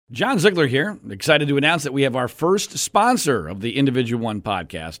John Ziegler here, excited to announce that we have our first sponsor of the Individual One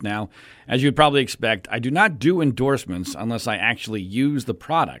podcast. Now, as you'd probably expect, I do not do endorsements unless I actually use the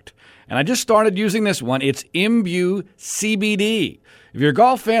product. And I just started using this one. It's Imbue CBD. If you're a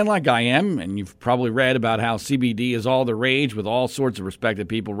golf fan like I am, and you've probably read about how CBD is all the rage with all sorts of respected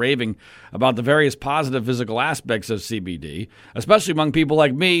people raving about the various positive physical aspects of CBD, especially among people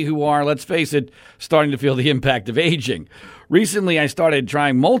like me who are, let's face it, starting to feel the impact of aging. Recently, I started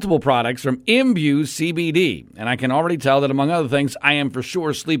trying multiple products from Imbue CBD, and I can already tell that, among other things, I am for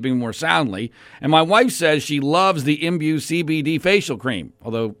sure sleeping more soundly. And my wife says she loves the Imbue CBD facial cream,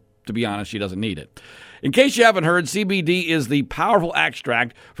 although, to be honest, she doesn't need it. In case you haven't heard, CBD is the powerful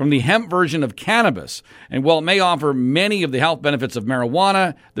extract from the hemp version of cannabis. And while it may offer many of the health benefits of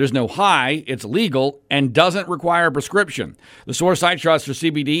marijuana, there's no high, it's legal, and doesn't require a prescription. The source I trust for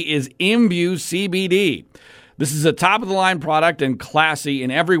CBD is Imbue CBD. This is a top-of-the-line product and classy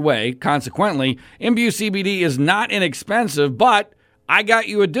in every way. Consequently, Imbue CBD is not inexpensive, but I got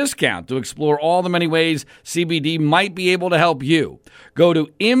you a discount to explore all the many ways CBD might be able to help you. Go to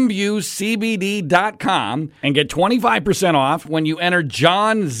imbuecbd.com and get 25% off when you enter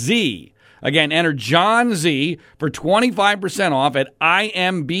John Z. Again, enter John Z for 25% off at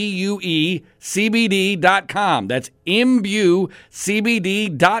imbuecbd.com. That's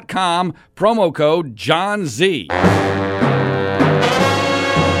imbuecbd.com, promo code John Z.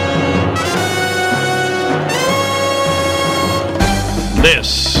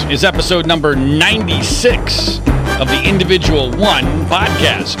 This is episode number 96 of the Individual One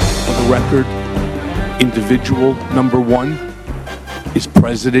podcast. For the record, Individual number one is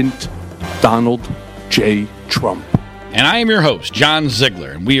President Donald J. Trump. And I am your host, John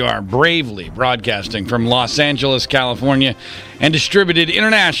Ziegler, and we are bravely broadcasting from Los Angeles, California, and distributed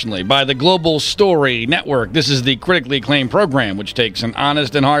internationally by the Global Story Network. This is the critically acclaimed program, which takes an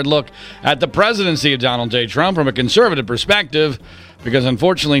honest and hard look at the presidency of Donald J. Trump from a conservative perspective, because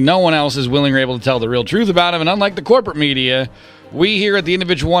unfortunately no one else is willing or able to tell the real truth about him. And unlike the corporate media, we here at the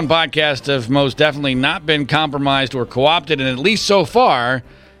Individual One podcast have most definitely not been compromised or co-opted, and at least so far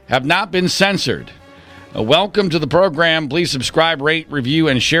have not been censored. Welcome to the program. Please subscribe, rate, review,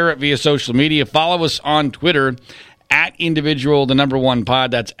 and share it via social media. Follow us on Twitter at Individual the number one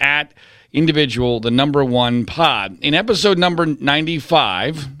pod. That's at Individual the number one pod. In episode number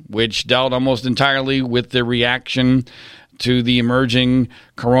 95, which dealt almost entirely with the reaction to the emerging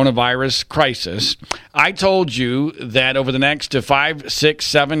coronavirus crisis, I told you that over the next 5, 6,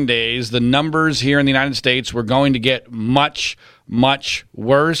 7 days, the numbers here in the United States were going to get much, much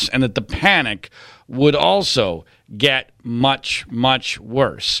worse, and that the panic would also get much, much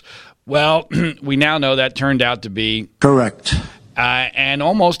worse. Well, we now know that turned out to be correct. And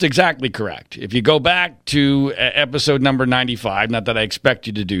almost exactly correct. If you go back to episode number 95, not that I expect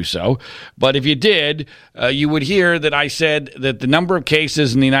you to do so, but if you did, you would hear that I said that the number of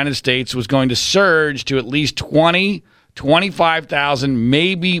cases in the United States was going to surge to at least 25,000,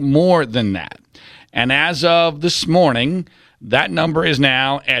 maybe more than that. And as of this morning, that number is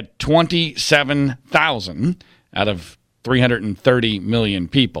now at 27,000 out of 330 million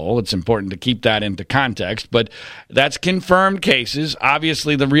people. It's important to keep that into context, but that's confirmed cases.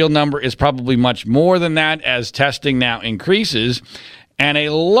 Obviously, the real number is probably much more than that as testing now increases, and a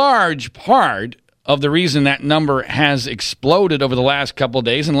large part of the reason that number has exploded over the last couple of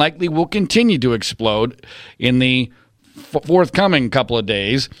days and likely will continue to explode in the forthcoming couple of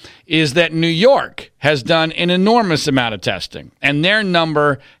days is that New York has done an enormous amount of testing, and their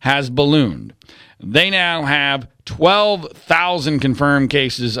number has ballooned. They now have 12,000 confirmed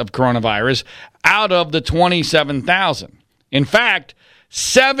cases of coronavirus out of the 27,000. In fact,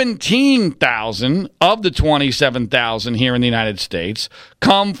 17,000 of the 27,000 here in the United States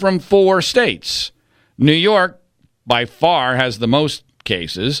come from 4 states. New York, by far, has the most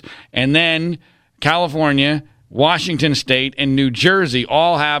cases, and then California, Washington State, and New Jersey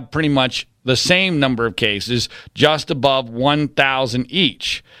all have pretty much the same number of cases, just above 1,000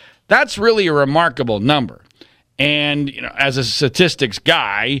 each. That's really a remarkable number. And, you know, as a statistics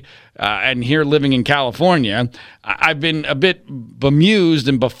guy, and here living in California, I've been a bit bemused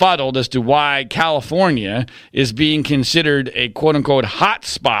and befuddled as to why California is being considered a quote-unquote hot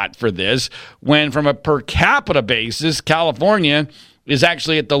spot for this, when from a per capita basis, California is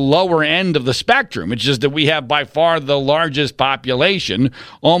actually at the lower end of the spectrum. It's just that we have by far the largest population,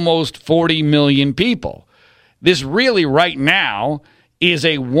 almost 40 million people. This really right now is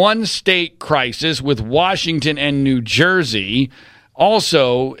a one-state crisis, with Washington and New Jersey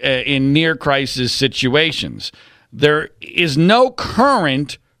also in near-crisis situations. There is no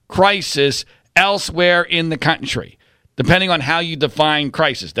current crisis elsewhere in the country. depending on how you define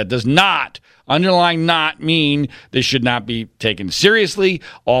crisis. That does not, underlying not, mean this should not be taken seriously.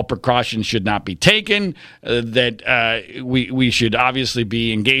 All precautions should not be taken. We should obviously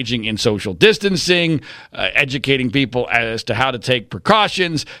be engaging in social distancing, educating people as to how to take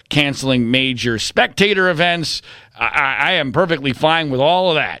precautions, canceling major spectator events. I am perfectly fine with all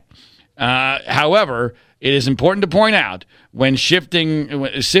of that. However, it is important to point out when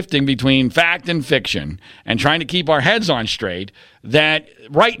sifting between fact and fiction and trying to keep our heads on straight that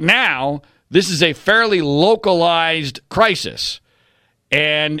right now this is a fairly localized crisis.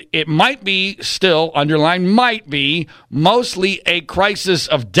 And it might be still, underlined might be, mostly a crisis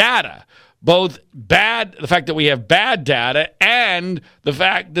of data. Both the fact that we have bad data and the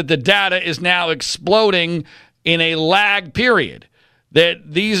fact that the data is now exploding in a lag period.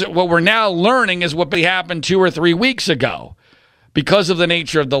 What we're now learning is what happened 2 or 3 weeks ago. Because of the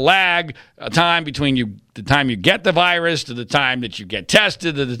nature of the lag time between the time you get the virus to the time that you get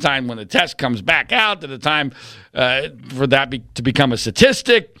tested, to the time when the test comes back out, to the time for that to become a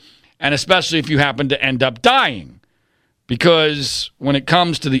statistic, and especially if you happen to end up dying. Because when it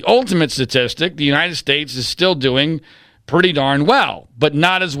comes to the ultimate statistic, the United States is still doing pretty darn well, but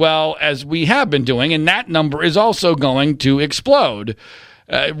not as well as we have been doing, and that number is also going to explode,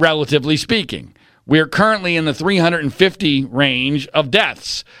 relatively speaking. We're currently in the 350 range of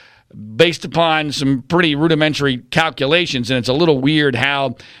deaths based upon some pretty rudimentary calculations, and it's a little weird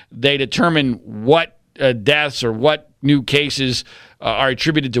how they determine what deaths or what new cases are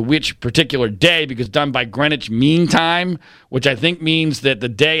attributed to which particular day, because it's done by Greenwich Mean Time, which I think means that the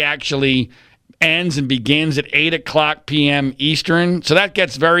day actually ends and begins at 8 o'clock p.m. Eastern. So that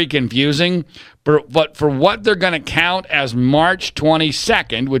gets very confusing. But for what they're going to count as March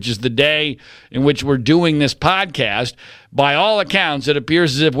 22nd, which is the day in which we're doing this podcast, by all accounts, it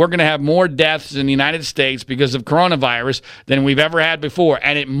appears as if we're going to have more deaths in the United States because of coronavirus than we've ever had before.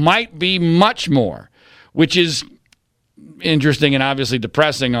 And it might be much more, which is interesting and obviously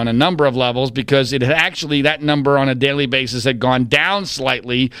depressing on a number of levels, because it had actually, that number on a daily basis had gone down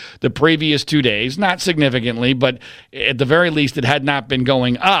slightly the previous 2 days, not significantly, but at the very least it had not been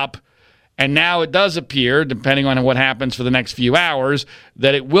going up. And now it does appear, depending on what happens for the next few hours,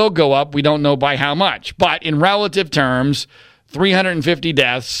 that it will go up. We don't know by how much. But in relative terms, 350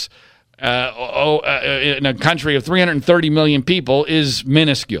 deaths in a country of 330 million people is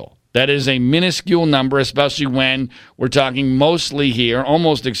minuscule. That is a minuscule number, especially when we're talking mostly here,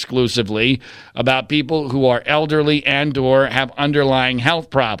 almost exclusively, about people who are elderly and or have underlying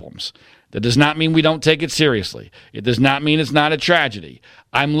health problems. That does not mean we don't take it seriously. It does not mean it's not a tragedy.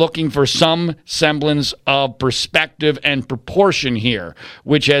 I'm looking for some semblance of perspective and proportion here,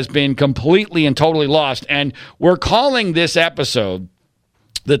 which has been completely and totally lost. And we're calling this episode,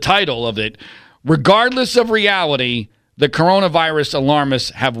 the title of it, Regardless of Reality, the Coronavirus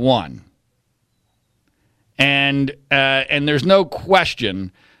Alarmists Have Won. And there's no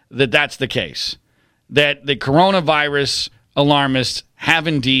question that that's the case, that the coronavirus alarmists have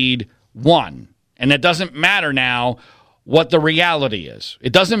indeed won. And it doesn't matter now what the reality is.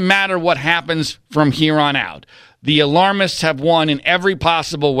 It doesn't matter what happens from here on out. The alarmists have won in every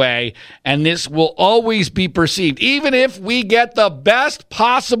possible way, and this will always be perceived, even if we get the best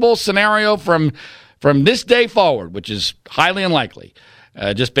possible scenario from this day forward, which is highly unlikely,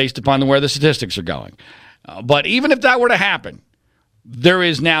 just based upon where the statistics are going. But even if that were to happen, there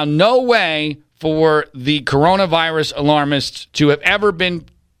is now no way for the coronavirus alarmists to have ever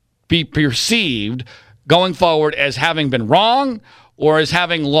be perceived going forward as having been wrong or as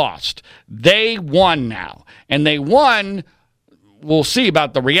having lost. They won now. And they won, we'll see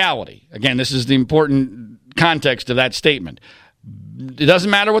about the reality. Again, this is the important context of that statement. It doesn't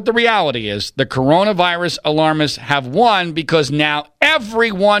matter what the reality is. The coronavirus alarmists have won because now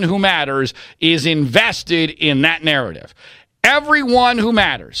everyone who matters is invested in that narrative. Everyone who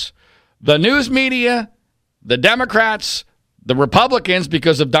matters. The news media, the Democrats, the Republicans,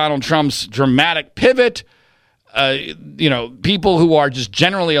 because of Donald Trump's dramatic pivot, people who are just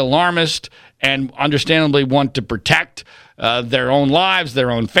generally alarmist and understandably want to protect their own lives,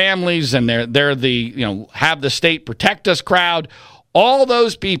 their own families, and they're the have the state protect us crowd. All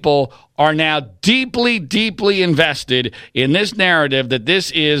those people are now deeply, deeply invested in this narrative that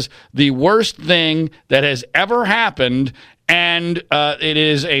this is the worst thing that has ever happened, and it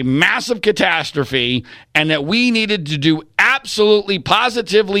is a massive catastrophe, and that we needed to do absolutely,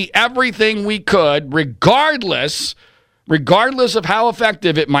 positively everything we could, regardless of how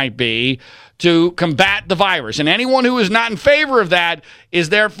effective it might be, to combat the virus. And anyone who is not in favor of that is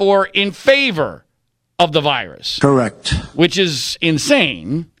therefore in favor of the virus. Correct. Which is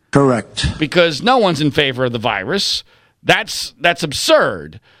insane. Correct. Because no one's in favor of the virus. That's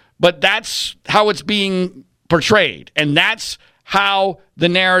absurd, but that's how it's being portrayed, and that's how the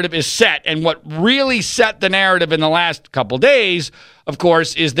narrative is set. And what really set the narrative in the last couple days, of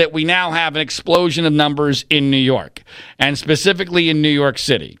course, is that we now have an explosion of numbers in New York, and specifically in New York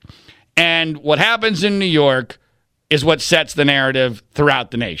City. And what happens in New York is what sets the narrative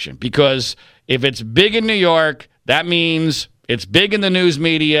throughout the nation, because if it's big in New York, that means it's big in the news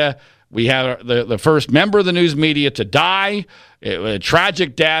media. We have the first member of the news media to die, a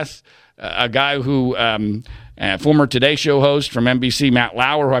tragic death, a guy who, former Today Show host from NBC, Matt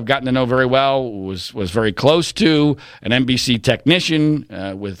Lauer, who I've gotten to know very well, was very close to, an NBC technician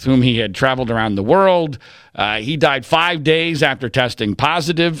with whom he had traveled around the world. He died 5 days after testing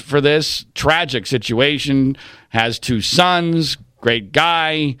positive for this tragic situation, has 2 sons, great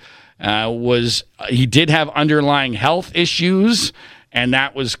guy. He did have underlying health issues, and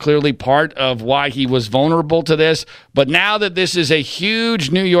that was clearly part of why he was vulnerable to this. But now that this is a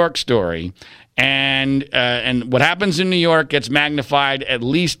huge New York story, and what happens in New York gets magnified at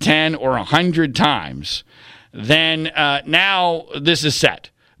least 10 or 100 times, then now this is set.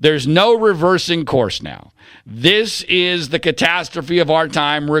 There's no reversing course now. This is the catastrophe of our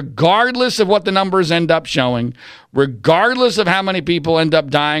time, regardless of what the numbers end up showing, regardless of how many people end up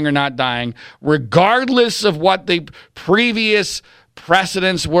dying or not dying, regardless of what the previous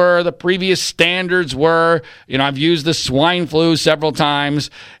precedents were, the previous standards were. I've used the swine flu several times,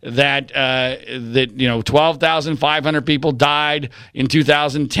 that 12,500 people died in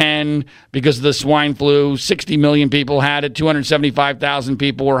 2010 because of the swine flu. 60 million people had it. 275,000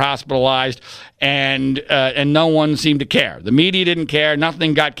 people were hospitalized, and no one seemed to care. The media didn't care.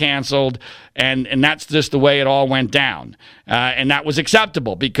 Nothing got canceled, and that's just the way it all went down. And that was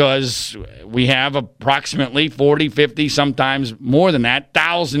acceptable because we have approximately 40, 50, sometimes more than that,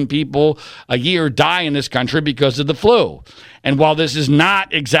 1,000 people a year die in this country because of the flu. And while this is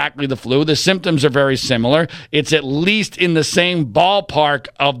not exactly the flu, the symptoms are very similar. It's at least in the same ballpark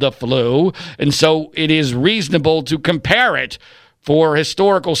of the flu. And so it is reasonable to compare it for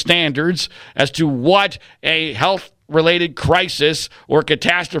historical standards as to what a health-related crisis or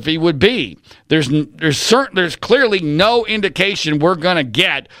catastrophe would be. There's clearly no indication we're going to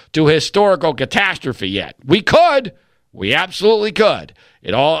get to a historical catastrophe yet. We absolutely could.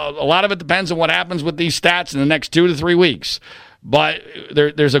 A lot of it depends on what happens with these stats in the next 2 to 3 weeks. But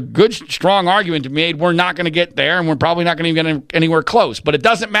there's a good, strong argument to be made. We're not going to get there, and we're probably not going to get anywhere close. But it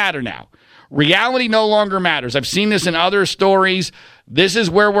doesn't matter now. Reality no longer matters. I've seen this in other stories. This is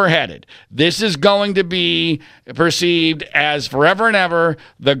where we're headed. This is going to be perceived as forever and ever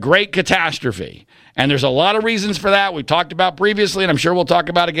the great catastrophe. And there's a lot of reasons for that we've talked about previously, and I'm sure we'll talk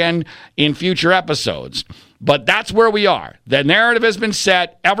about again in future episodes. But that's where we are. The narrative has been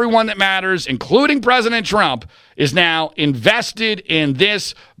set. Everyone that matters, including President Trump, is now invested in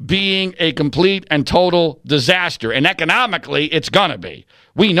this being a complete and total disaster. And economically, it's going to be.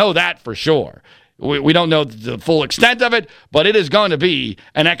 We know that for sure. We don't know the full extent of it, but it is going to be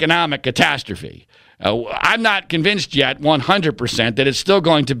an economic catastrophe. I'm not convinced yet 100% that it's still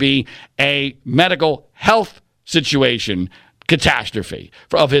going to be a medical health situation catastrophe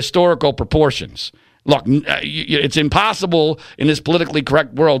of historical proportions. Look, it's impossible in this politically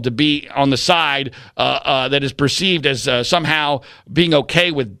correct world to be on the side that is perceived as somehow being okay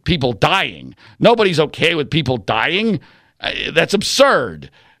with people dying. Nobody's okay with people dying. That's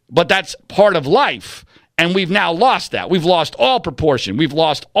absurd. But that's part of life. And we've now lost that. We've lost all proportion. We've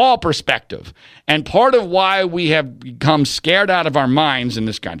lost all perspective. And part of why we have become scared out of our minds in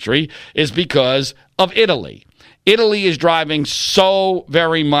this country is because of Italy. Italy is driving so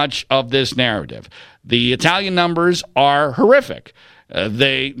very much of this narrative. The Italian numbers are horrific.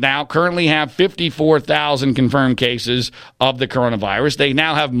 They now currently have 54,000 confirmed cases of the coronavirus. They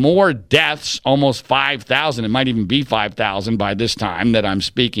now have more deaths, almost 5,000. It might even be 5,000 by this time that I'm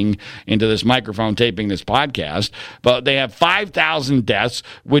speaking into this microphone, taping this podcast. But they have 5,000 deaths,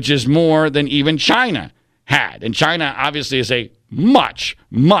 which is more than even China had. And China obviously is a much,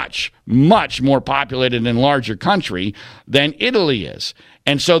 much, much more populated and larger country than Italy is.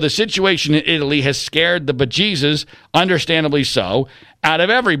 And so the situation in Italy has scared the bejesus, understandably so, out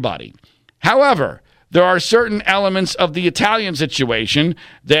of everybody. However, there are certain elements of the Italian situation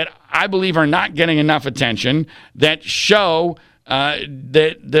that I believe are not getting enough attention that show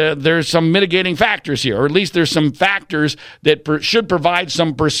that there's some mitigating factors here, or at least there's some factors that should provide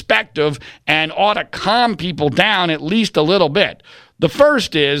some perspective and ought to calm people down at least a little bit. The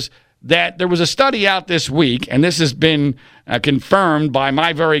first is that there was a study out this week, and this has been confirmed by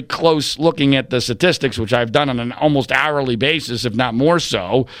my very close looking at the statistics, which I've done on an almost hourly basis, if not more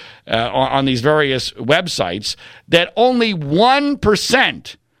so, on these various websites, that only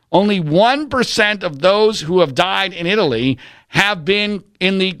 1% of those who have died in Italy have been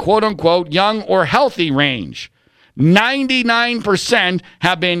in the quote-unquote young or healthy range. 99%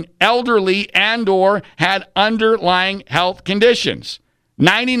 have been elderly and or had underlying health conditions.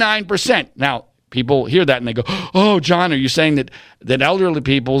 99%. Now, people hear that and they go, oh, John, are you saying that elderly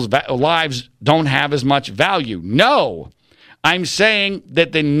people's lives don't have as much value? No. I'm saying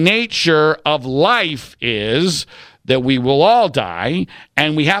that the nature of life is that we will all die,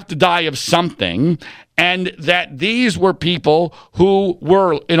 and we have to die of something, and that these were people who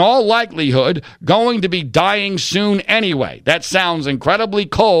were, in all likelihood, going to be dying soon anyway. That sounds incredibly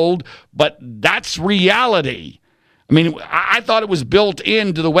cold, but that's reality. I mean, I thought it was built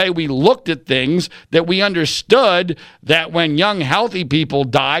into the way we looked at things, that we understood that when young, healthy people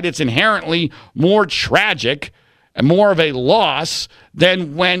died, it's inherently more tragic and more of a loss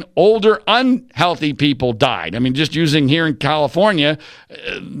than when older, unhealthy people died. I mean, just using here in California,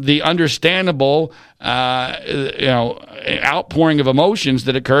 the understandable, outpouring of emotions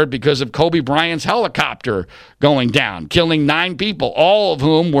that occurred because of Kobe Bryant's helicopter going down, killing 9 people, all of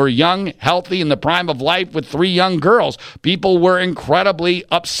whom were young, healthy, in the prime of life with 3 young girls. People were incredibly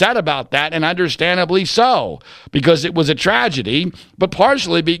upset about that, and understandably so, because it was a tragedy, but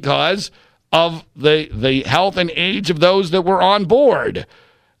partially because of the health and age of those that were on board.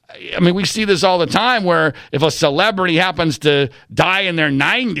 I mean, we see this all the time where if a celebrity happens to die in their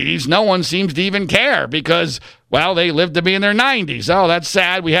 90s, no one seems to even care because, well, they lived to be in their 90s. Oh, that's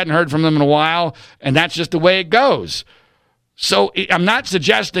sad. We hadn't heard from them in a while, and that's just the way it goes. So I'm not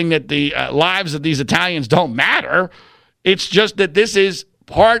suggesting that the lives of these Italians don't matter. It's just that this is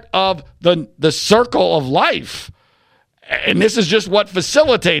part of the circle of life. And this is just what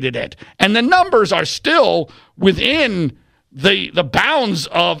facilitated it. And the numbers are still within the bounds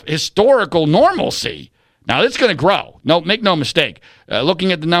of historical normalcy. Now, it's going to grow. No, make no mistake.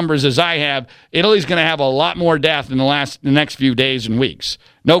 Looking at the numbers as I have, Italy's going to have a lot more death in the next few days and weeks.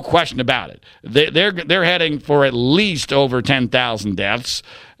 No question about it. They're heading for at least over 10,000 deaths,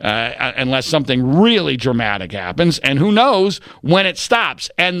 unless something really dramatic happens. And who knows when it stops.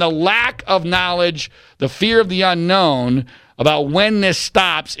 And the lack of knowledge, the fear of the unknown about when this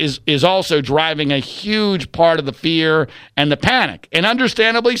stops is also driving a huge part of the fear and the panic. And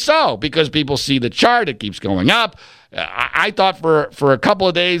understandably so, because people see the chart, it keeps going up. I thought for a couple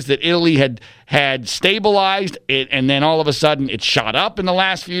of days that Italy had stabilized it, and then all of a sudden it shot up in the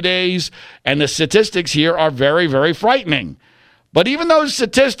last few days, and the statistics here are very, very frightening. But even those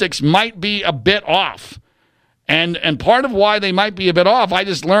statistics might be a bit off, and part of why they might be a bit off, I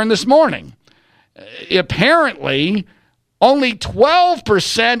just learned this morning. Apparently, only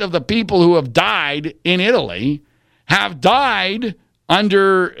 12% of the people who have died in Italy have died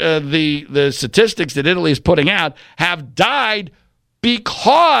under the statistics that Italy is putting out, have died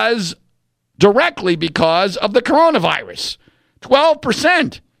directly because of the coronavirus.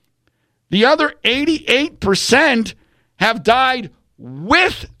 12%. The other 88% have died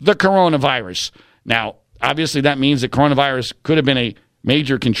with the coronavirus. Now, obviously that means that coronavirus could have been a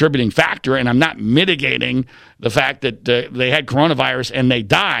major contributing factor, and I'm not mitigating the fact that they had coronavirus and they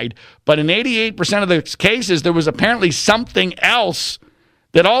died, but in 88% of the cases, there was apparently something else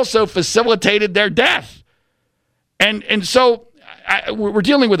that also facilitated their death. And so we're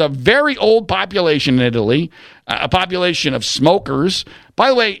dealing with a very old population in Italy, a population of smokers. By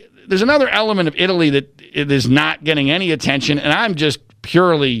the way, there's another element of Italy that it is not getting any attention, and I'm just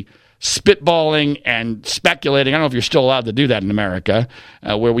purely spitballing and speculating. I don't know if you're still allowed to do that in America,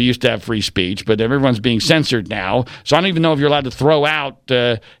 where we used to have free speech, but everyone's being censored now. So I don't even know if you're allowed to throw out,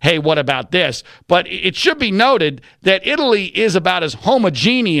 hey, what about this? But it should be noted that Italy is about as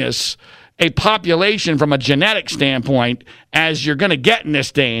homogeneous a population from a genetic standpoint as you're going to get in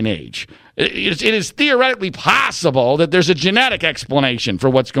this day and age. It is theoretically possible that there's a genetic explanation for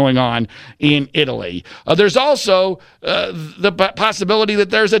what's going on in Italy. There's also the possibility that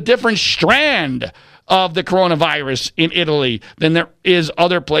there's a different strand of the coronavirus in Italy than there is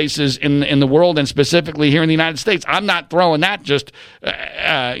other places in the world, and specifically here in the United States. I'm not throwing that just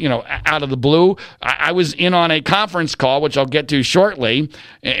out of the blue. I was in on a conference call, which I'll get to shortly,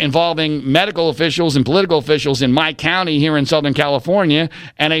 involving medical officials and political officials in my county here in Southern California,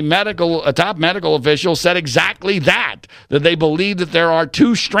 and a top medical official said exactly that they believe that there are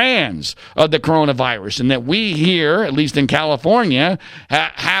 2 strands of the coronavirus, and that we here, at least in California,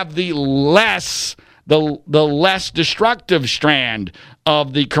 have the the less destructive strand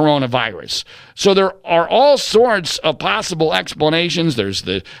of the coronavirus. So there are all sorts of possible explanations. There's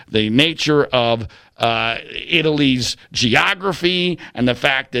the nature of Italy's geography and the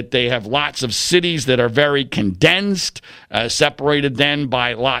fact that they have lots of cities that are very condensed, separated then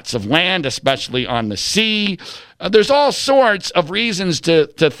by lots of land, especially on the sea. There's all sorts of reasons to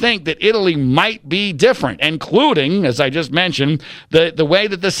think that Italy might be different, including, as I just mentioned, the way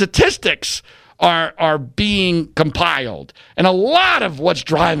that the statistics are being compiled. And a lot of what's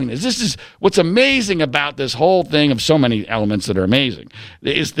driving this is what's amazing about this whole thing, of so many elements that are amazing,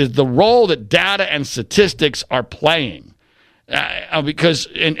 is the role that data and statistics are playing. Because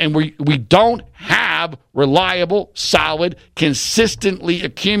we don't have reliable, solid, consistently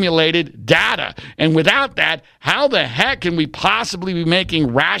accumulated data. And without that, how the heck can we possibly be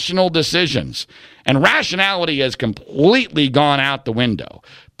making rational decisions? And rationality has completely gone out the window.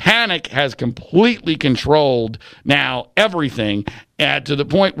 Panic has completely controlled now everything, to the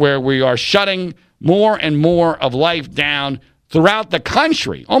point where we are shutting more and more of life down throughout the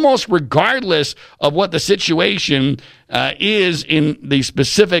country, almost regardless of what the situation is in the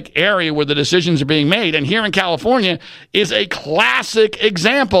specific area where the decisions are being made. And here in California is a classic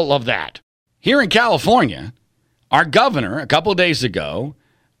example of that. Here in California, our governor, a couple of days ago,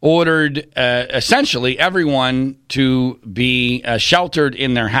 ordered essentially everyone to be sheltered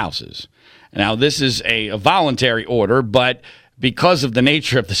in their houses. Now, this is a voluntary order, but because of the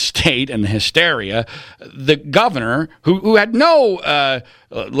nature of the state and the hysteria, the governor, who had no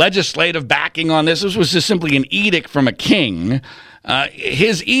legislative backing on this was just simply an edict from a king.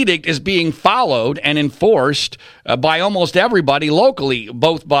 His edict is being followed and enforced by almost everybody locally,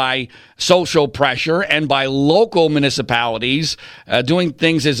 both by social pressure and by local municipalities doing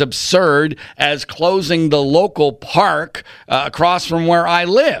things as absurd as closing the local park across from where I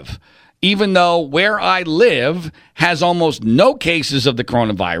live. Even though where I live has almost no cases of the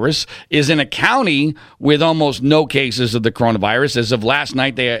coronavirus, is in a county with almost no cases of the coronavirus. As of last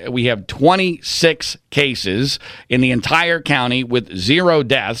night, we have 26 cases in the entire county with 0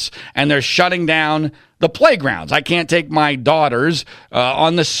 deaths, and they're shutting down the playgrounds. I can't take my daughters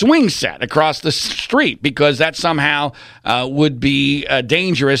on the swing set across the street because that somehow would be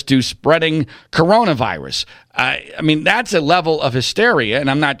dangerous to spreading coronavirus. I mean, that's a level of hysteria,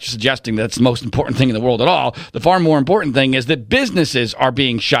 and I'm not suggesting that's the most important thing in the world at all. The far more important thing is that businesses are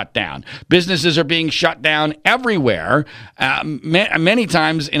being shut down. Businesses are being shut down everywhere, many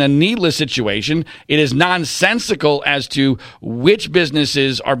times in a needless situation. It is nonsensical as to which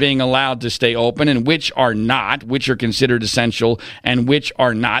businesses are being allowed to stay open and which are not, which are considered essential and which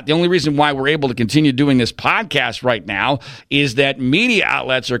are not. The only reason why we're able to continue doing this podcast right now is that media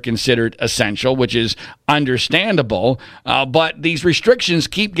outlets are considered essential, which is understandable, but these restrictions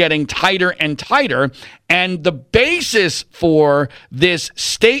keep getting tighter and tighter, and the basis for this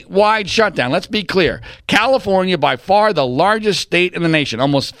statewide shutdown, let's be clear, California, by far the largest state in the nation,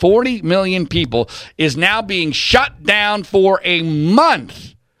 almost 40 million people, is now being shut down for a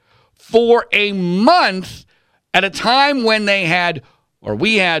month. For a month, at a time when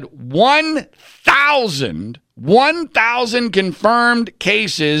we had 1,000 confirmed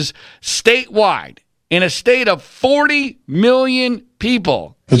cases statewide in a state of 40 million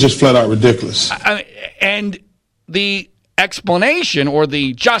people. It's just flat out ridiculous. And the explanation or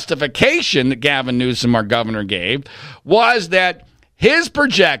the justification that Gavin Newsom, our governor, gave was that his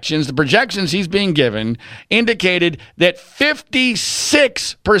projections, the projections he's being given, indicated that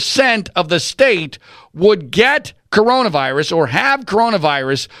 56% of the state would get coronavirus or have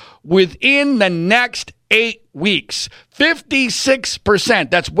coronavirus within the next 8 weeks.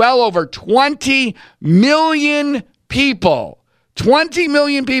 56%. That's well over 20 million people. 20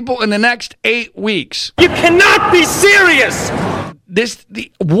 million people in the next 8 weeks. You cannot be serious!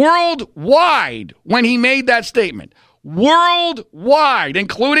 The worldwide, when he made that statement, worldwide,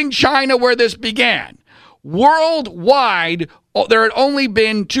 including China where this began, worldwide, there had only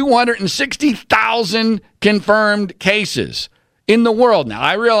been 260,000 confirmed cases in the world. Now,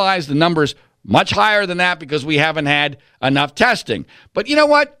 I realize the number's much higher than that because we haven't had enough testing. But you know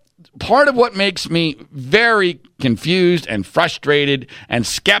what? Part of what makes me very confused and frustrated and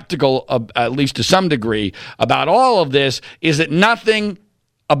skeptical, at least to some degree, about all of this is that nothing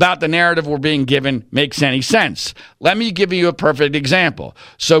about the narrative we're being given makes any sense. Let me give you a perfect example.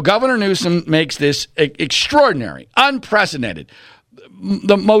 So Governor Newsom makes this extraordinary, unprecedented,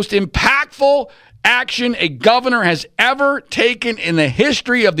 the most impactful action a governor has ever taken in the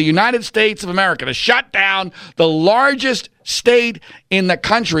history of the United States of America to shut down the largest state in the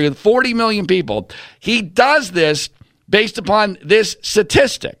country with 40 million people. He does this based upon this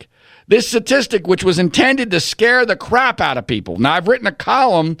statistic This statistic, which was intended to scare the crap out of people. Now, I've written a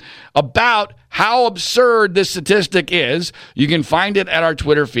column about how absurd this statistic is. You can find it at our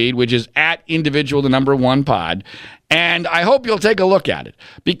Twitter feed, which is at individual1pod. And I hope you'll take a look at it,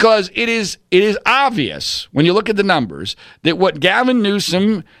 because it is obvious when you look at the numbers that what Gavin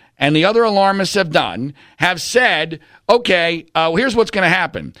Newsom and the other alarmists have said, okay, here's what's going to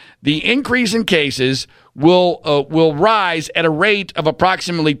happen. The increase in cases will rise at a rate of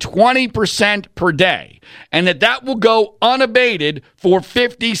approximately 20% per day, and that will go unabated for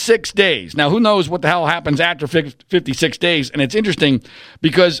 56 days. Now, who knows what the hell happens after 56 days? And it's interesting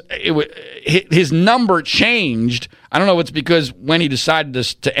because his number changed. I don't know if it's because when he decided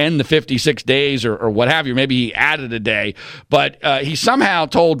to end the 56 days or what have you, maybe he added a day, but he somehow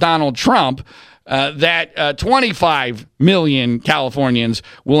told Donald Trump that 25 million Californians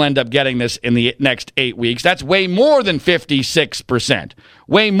will end up getting this in the next 8 weeks. That's way more than 56%.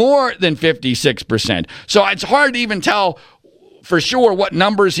 Way more than 56%. So it's hard to even tell for sure what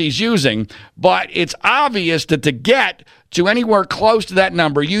numbers he's using, but it's obvious that to get to anywhere close to that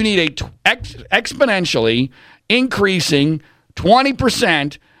number, you need a exponentially increasing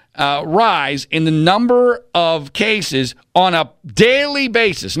 20% rise in the number of cases on a daily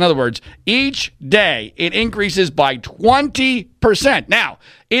basis. In other words, each day it increases by 20%. Now,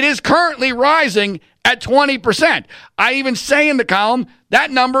 it is currently rising at 20%. I even say in the column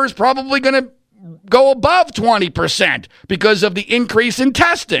that number is probably going to go above 20% because of the increase in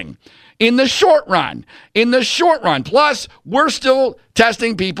testing. In the short run. Plus, we're still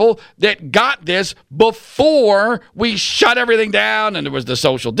testing people that got this before we shut everything down, and there was the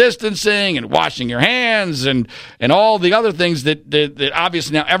social distancing and washing your hands and all the other things that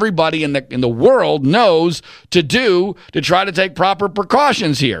obviously now everybody in the world knows to do to try to take proper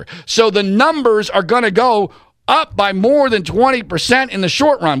precautions here. So the numbers are going to go up by more than 20% in the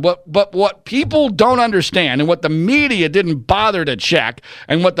short run. But what people don't understand, and what the media didn't bother to check,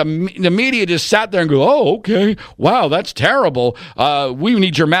 and what the media just sat there and go, oh, okay, wow, that's terrible. We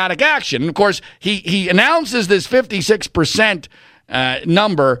need dramatic action. And of course, he announces this 56%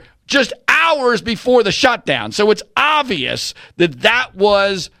 number just hours before the shutdown. So it's obvious that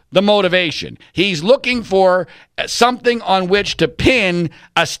was the motivation. He's looking for something on which to pin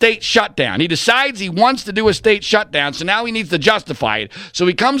a state shutdown. He decides he wants to do a state shutdown, so now he needs to justify it. So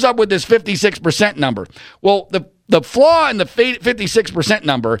he comes up with this 56% number. Well, the flaw in the 56%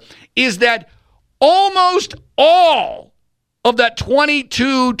 number is that almost all of that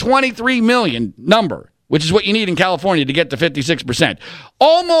 22, 23 million number, which is what you need in California to get to 56%,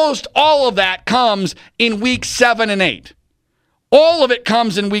 almost all of that comes in weeks 7 and 8. All of it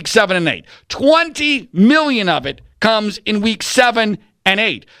comes in week 7 and 8. 20 million of it comes in week 7 and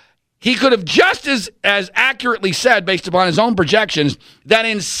 8. He could have just as accurately said, based upon his own projections, that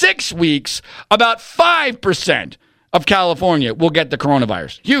in 6 weeks, about 5% of California will get the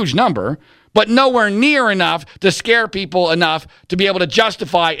coronavirus. Huge number, but nowhere near enough to scare people enough to be able to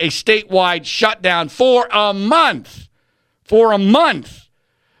justify a statewide shutdown for a month. For a month.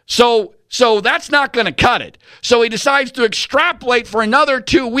 So that's not going to cut it. So he decides to extrapolate for another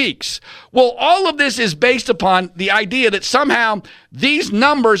 2 weeks. Well, all of this is based upon the idea that somehow these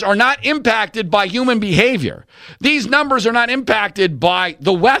numbers are not impacted by human behavior. These numbers are not impacted by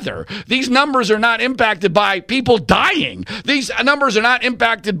the weather. These numbers are not impacted by people dying. These numbers are not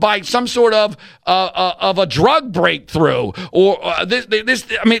impacted by some sort of a drug breakthrough or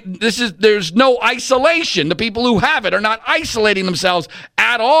there's no isolation. The people who have it are not isolating themselves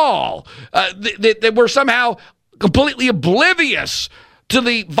at all. That we're somehow completely oblivious to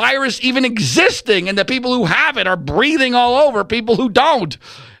the virus even existing, and the people who have it are breathing all over people who don't,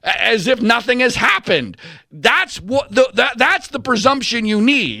 as if nothing has happened. That's that's the presumption you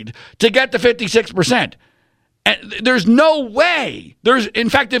need to get to 56%. And there's no way. In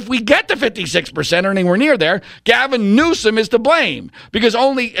fact, if we get to 56% or anywhere near there, Gavin Newsom is to blame, because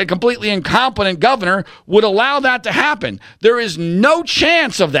only a completely incompetent governor would allow that to happen. There is no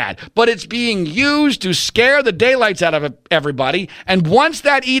chance of that, but it's being used to scare the daylights out of everybody. And once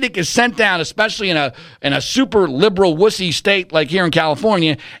that edict is sent down, especially in a super liberal wussy state like here in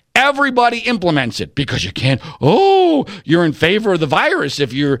California, everybody implements it, because you can't. Oh, you're in favor of the virus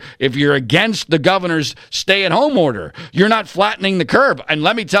if you're against the governor's stay-at-home order. You're not flattening the curve. And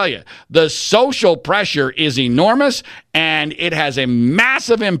let me tell you, the social pressure is enormous, and it has a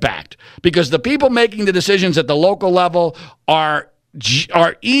massive impact, because the people making the decisions at the local level are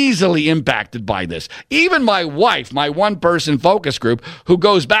are easily impacted by this. Even my wife, my one-person focus group, who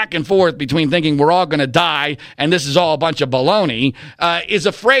goes back and forth between thinking we're all going to die and this is all a bunch of baloney, is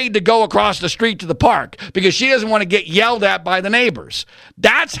afraid to go across the street to the park because she doesn't want to get yelled at by the neighbors.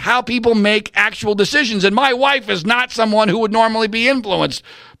 That's how people make actual decisions. And my wife is not someone who would normally be influenced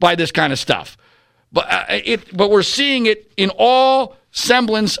by this kind of stuff. But we're seeing it in all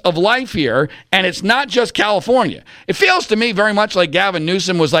semblance of life here, and it's not just California. It feels to me very much like Gavin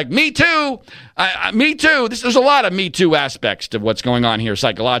Newsom was like, me too, me too. There's a lot of me too aspects to what's going on here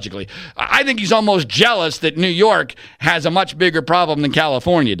psychologically. I think he's almost jealous that New York has a much bigger problem than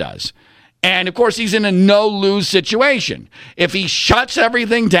California does. And, of course, he's in a no-lose situation. If he shuts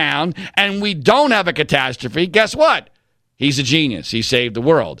everything down and we don't have a catastrophe, guess what? He's a genius. He saved the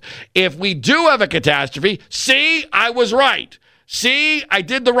world. If we do have a catastrophe, see, I was right. See, I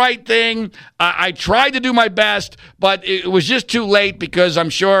did the right thing. I tried to do my best, but it was just too late because I'm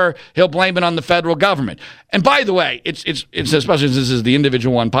sure he'll blame it on the federal government. And by the way, it's especially since this is the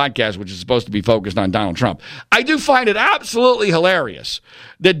Individual One podcast, which is supposed to be focused on Donald Trump. I do find it absolutely hilarious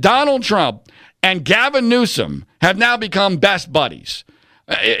that Donald Trump and Gavin Newsom have now become best buddies.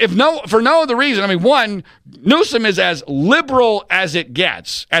 For no other reason, I mean, one, Newsom is as liberal as it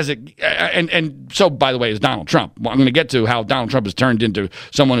gets, and so, by the way, is Donald Trump. Well, I'm going to get to how Donald Trump has turned into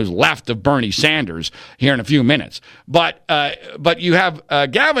someone who's left of Bernie Sanders here in a few minutes. But you have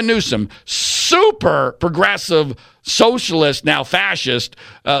Gavin Newsom, super progressive, socialist, now fascist,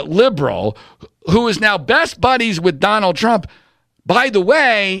 liberal, who is now best buddies with Donald Trump. By the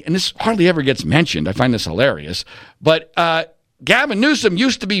way, and this hardly ever gets mentioned, I find this hilarious, but Gavin Newsom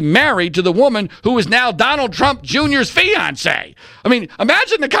used to be married to the woman who is now Donald Trump Jr.'s fiance. I mean,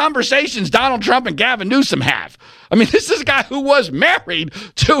 imagine the conversations Donald Trump and Gavin Newsom have. I mean, this is a guy who was married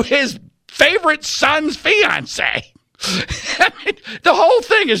to his favorite son's fiance. I mean, the whole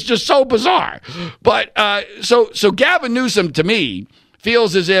thing is just so bizarre. But so Gavin Newsom, to me,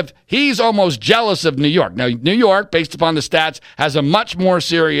 feels as if he's almost jealous of New York. Now, New York, based upon the stats, has a much more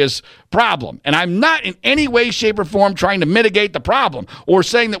serious problem. And I'm not in any way, shape, or form trying to mitigate the problem or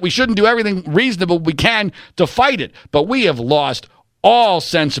saying that we shouldn't do everything reasonable we can to fight it. But we have lost all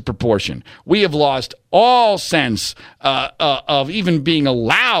sense of proportion. We have lost all sense of even being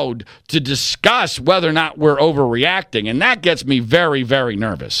allowed to discuss whether or not we're overreacting. And that gets me very, very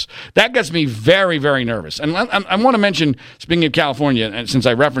nervous. That gets me very, very nervous. And I want to mention, speaking of California, and since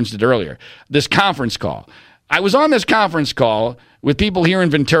I referenced it earlier, this conference call. I was on this conference call with people here in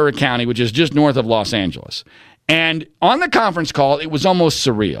Ventura County, which is just north of Los Angeles. And on the conference call, it was almost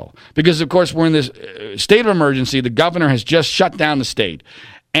surreal because, of course, we're in this state of emergency. The governor has just shut down the state.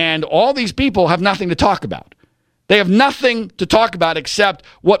 And all these people have nothing to talk about. They have nothing to talk about except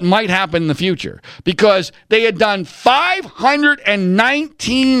what might happen in the future because they had done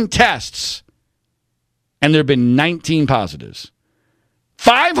 519 tests and there have been 19 positives.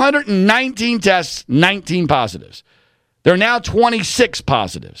 519 tests, 19 positives. There are now 26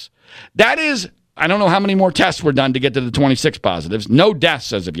 positives. That is, I don't know how many more tests were done to get to the 26 positives. No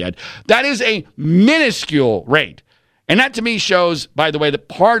deaths as of yet. That is a minuscule rate. And that to me shows, by the way, that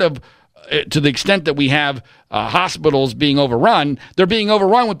part of, to the extent that we have hospitals being overrun, they're being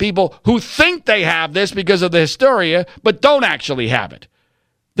overrun with people who think they have this because of the hysteria, but don't actually have it.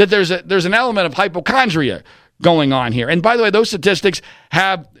 That there's an element of hypochondria going on here. And by the way, those statistics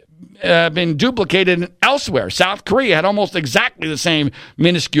have been duplicated elsewhere. South Korea had almost exactly the same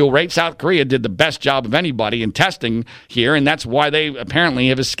minuscule rate. South Korea did the best job of anybody in testing here, and that's why they apparently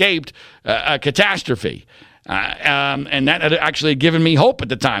have escaped a catastrophe. And that had actually given me hope at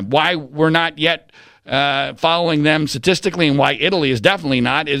the time. Why we're not yet following them statistically and why Italy is definitely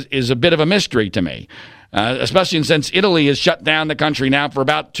not is a bit of a mystery to me, especially since Italy has shut down the country now for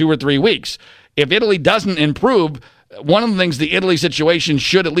about 2 or 3 weeks. If Italy doesn't improve, one of the things the Italy situation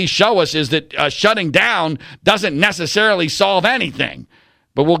should at least show us is that shutting down doesn't necessarily solve anything.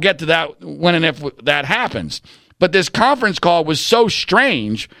 But we'll get to that when and if that happens. But this conference call was so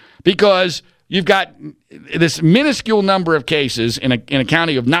strange because you've got this minuscule number of cases in a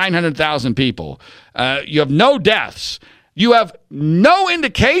county of 900,000 people. You have no deaths. You have no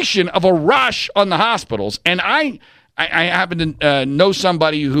indication of a rush on the hospitals. And I happen to know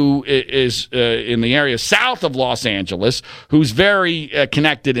somebody who is in the area south of Los Angeles who's very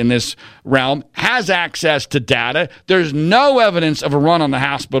connected in this realm, has access to data. There's no evidence of a run on the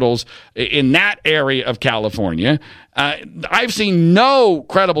hospitals in that area of California. I've seen no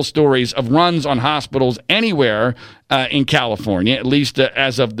credible stories of runs on hospitals anywhere in California, at least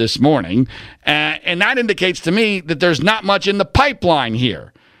as of this morning. And that indicates to me that there's not much in the pipeline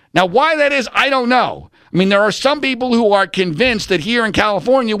here. Now, why that is, I don't know. I mean, there are some people who are convinced that here in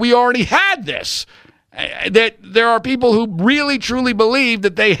California we already had this. That there are people who really, truly believe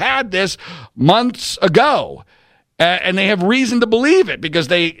that they had this months ago. And they have reason to believe it because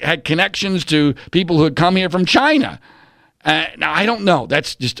they had connections to people who had come here from China. Now, I don't know.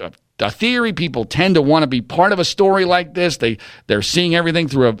 That's just a theory. People tend to want to be part of a story like this. They're seeing everything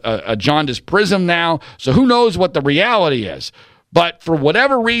through a jaundiced prism now. So who knows what the reality is? But for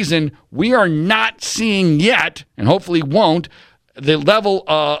whatever reason, we are not seeing yet, and hopefully won't, the level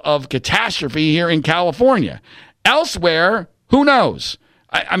of catastrophe here in California. Elsewhere, who knows?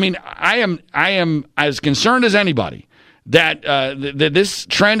 I mean, I am as concerned as anybody that this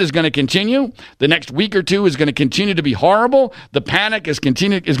trend is going to continue. The next week or two is going to continue to be horrible. The panic is going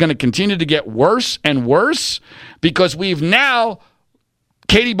to continue to get worse and worse because we've now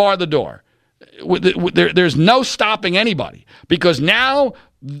Katie barred the door. There's no stopping anybody because now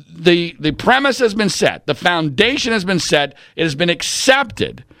the premise has been set. The foundation has been set. It has been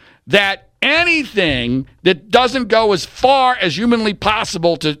accepted that anything that doesn't go as far as humanly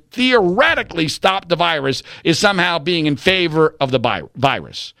possible to theoretically stop the virus is somehow being in favor of the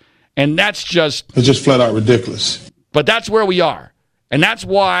virus. And it's just flat out ridiculous. But that's where we are. And that's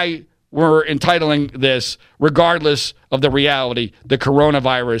why we're entitling this, regardless of the reality, the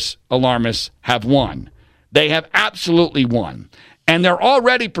coronavirus alarmists have won. They have absolutely won. And they're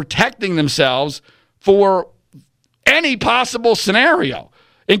already protecting themselves for any possible scenario,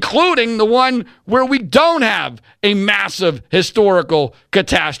 including the one where we don't have a massive historical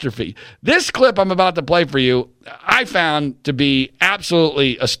catastrophe. This clip I'm about to play for you, I found to be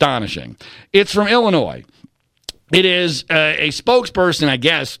absolutely astonishing. It's from Illinois. It is a spokesperson, I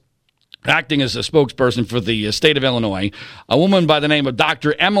guess, acting as a spokesperson for the state of Illinois, a woman by the name of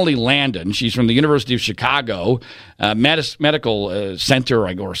Dr. Emily Landon. She's from the University of Chicago Medical Center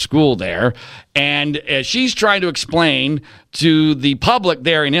or school there. And she's trying to explain to the public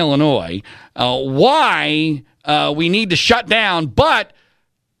there in Illinois why we need to shut down. But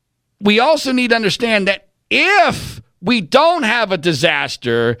we also need to understand that if we don't have a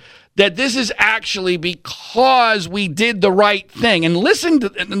disaster, that this is actually because we did the right thing. And listen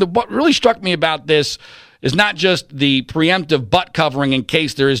to what really struck me about this is not just the preemptive butt covering in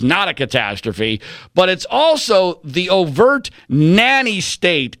case there is not a catastrophe, but it's also the overt nanny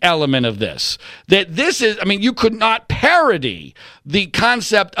state element of this. That this is, I mean, you could not parody the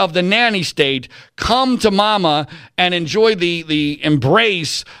concept of the nanny state, come to mama and enjoy the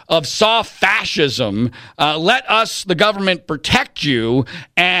embrace of soft fascism. Let us, the government, protect you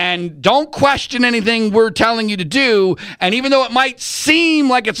and don't question anything we're telling you to do. And even though it might seem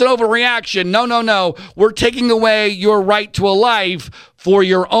like it's an overreaction, no, we're taking away your right to a life for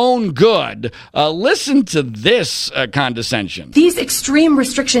your own good. Listen to this condescension. These extreme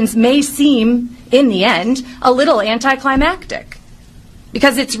restrictions may seem, in the end, a little anticlimactic.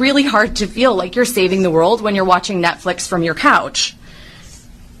 Because it's really hard to feel like you're saving the world when you're watching Netflix from your couch.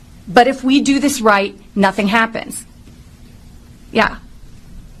 But if we do this right, nothing happens. Yeah.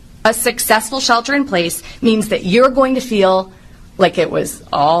 A successful shelter in place means that you're going to feel like it was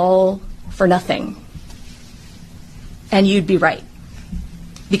all for nothing. And you'd be right.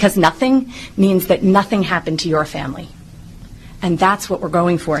 Because nothing means that nothing happened to your family. And that's what we're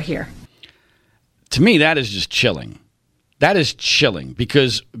going for here. To me, that is just chilling. That is chilling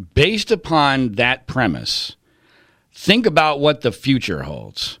because based upon that premise, think about what the future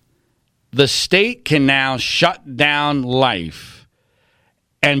holds. The state can now shut down life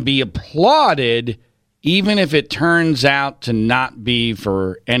and be applauded even if it turns out to not be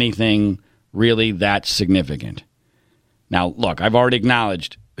for anything really that significant. Now, look, I've already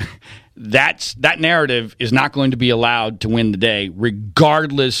acknowledged that narrative is not going to be allowed to win the day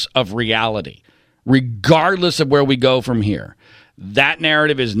regardless of reality. Regardless of where we go from here, that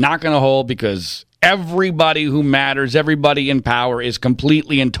narrative is not going to hold because everybody who matters, everybody in power is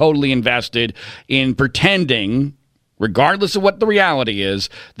completely and totally invested in pretending, regardless of what the reality is,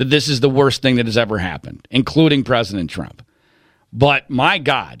 that this is the worst thing that has ever happened, including President Trump. But my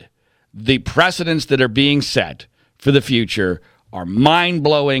God, the precedents that are being set for the future are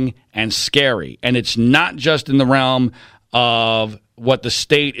mind-blowing and scary. And it's not just in the realm of what the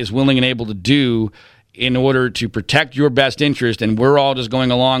state is willing and able to do in order to protect your best interest, and we're all just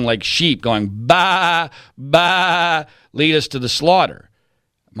going along like sheep, going, bah, bah, lead us to the slaughter.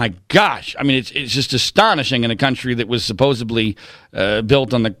 My gosh, I mean, it's just astonishing in a country that was supposedly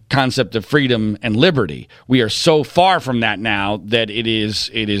built on the concept of freedom and liberty. We are so far from that now that it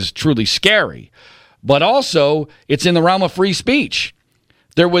is truly scary. But also, it's in the realm of free speech.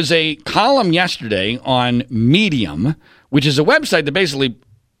 There was a column yesterday on Medium, which is a website that basically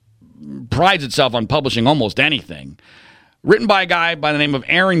prides itself on publishing almost anything, written by a guy by the name of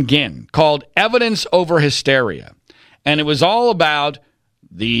Aaron Ginn, called Evidence Over Hysteria. And it was all about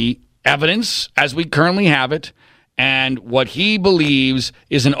the evidence as we currently have it and what he believes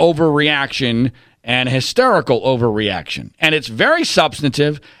is an overreaction and hysterical overreaction. And it's very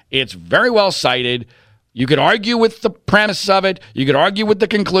substantive. It's very well cited. You could argue with the premise of it. You could argue with the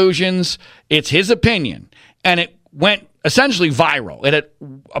conclusions. It's his opinion. And it went essentially viral. It had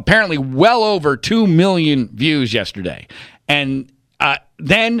apparently well over 2 million views yesterday. And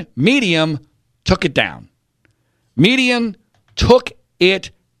then Medium took it down. Medium took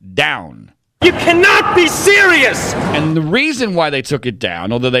it down. You cannot be serious! And the reason why they took it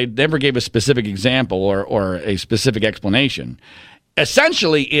down, although they never gave a specific example or a specific explanation,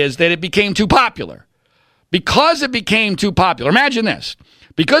 essentially is that it became too popular. Because it became too popular, imagine this.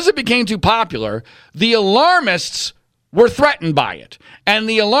 Because it became too popular, the alarmists were threatened by it. And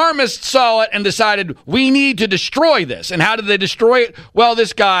the alarmists saw it and decided, we need to destroy this. And how did they destroy it? Well,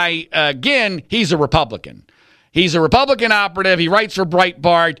 this guy, Ginn, he's a Republican. He's a Republican operative. He writes for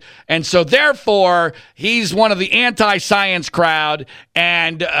Breitbart. And so, therefore, he's one of the anti-science crowd.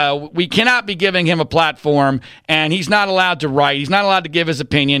 And we cannot be giving him a platform. And he's not allowed to write. He's not allowed to give his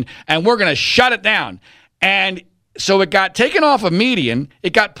opinion. And we're going to shut it down. And so it got taken off of Medium.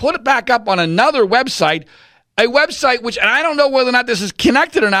 It got put back up on another website. A website which, and I don't know whether or not this is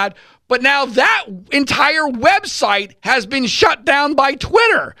connected or not, but now that entire website has been shut down by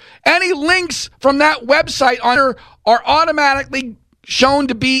Twitter. Any links from that website are automatically shown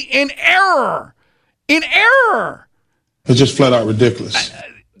to be in error. In error. It's just flat out ridiculous.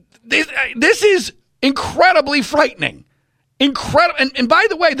 This is incredibly frightening. Incredible. And by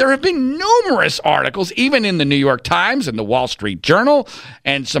the way, there have been numerous articles, even in the New York Times and the Wall Street Journal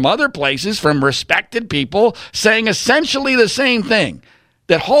and some other places from respected people saying essentially the same thing.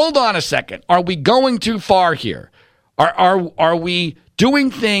 That, hold on a second, are we going too far here? Are we doing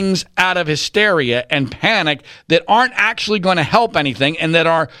things out of hysteria and panic that aren't actually going to help anything and that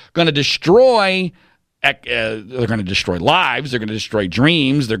are going to destroy they're going to destroy lives, they're going to destroy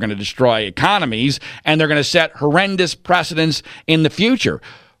dreams, they're going to destroy economies, and they're going to set horrendous precedents in the future.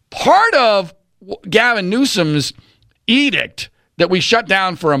 Part of Gavin Newsom's edict that we shut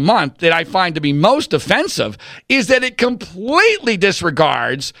down for a month that I find to be most offensive is that it completely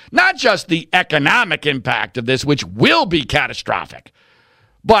disregards not just the economic impact of this, which will be catastrophic,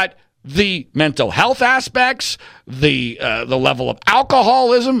 but the mental health aspects, the level of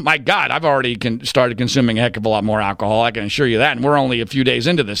alcoholism. My God, I've already started consuming a heck of a lot more alcohol. I can assure you that. And we're only a few days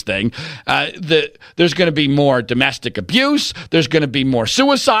into this thing. There's going to be more domestic abuse. There's going to be more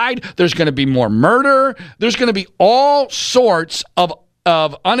suicide. There's going to be more murder. There's going to be all sorts of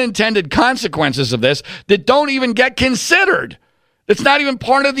unintended consequences of this that don't even get considered. That's not even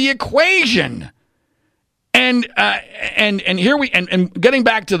part of the equation. And here and getting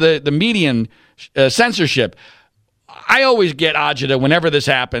back to the Medium censorship, I always get agita whenever this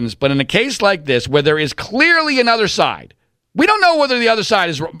happens. But in a case like this, where there is clearly another side, we don't know whether the other side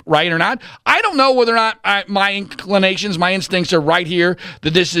is right or not. I don't know whether or not my inclinations, my instincts are right here,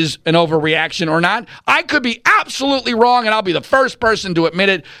 that this is an overreaction or not. I could be absolutely wrong, and I'll be the first person to admit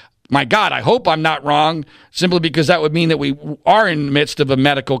it. My God, I hope I'm not wrong, simply because that would mean that we are in the midst of a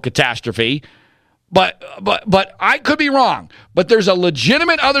medical catastrophe. But I could be wrong. But there's a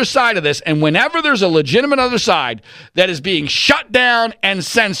legitimate other side of this, and whenever there's a legitimate other side that is being shut down and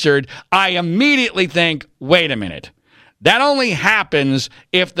censored, I immediately think, wait a minute. That only happens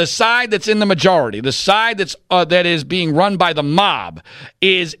if the side that's in the majority, the side that is being run by the mob,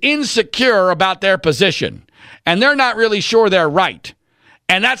 is insecure about their position, and they're not really sure they're right.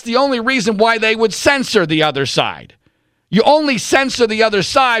 And that's the only reason why they would censor the other side. You only censor the other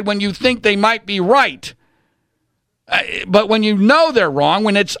side when you think they might be right. But when you know they're wrong,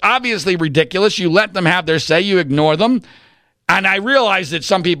 when it's obviously ridiculous, you let them have their say, you ignore them. And I realize that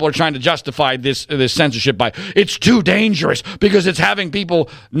some people are trying to justify this censorship by, it's too dangerous because it's having people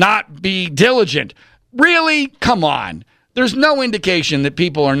not be diligent. Really? Come on. There's no indication that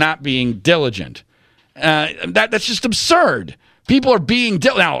people are not being diligent. That's just absurd. People are being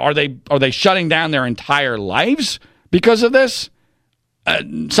diligent. Now, are they shutting down their entire lives because of this?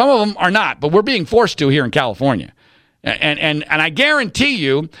 Some of them are not, but we're being forced to here in California. And I guarantee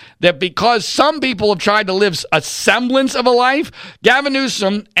you that because some people have tried to live a semblance of a life, Gavin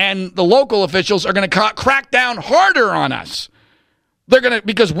Newsom and the local officials are going to crack down harder on us.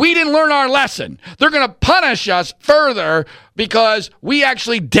 Because we didn't learn our lesson. They're going to punish us further because we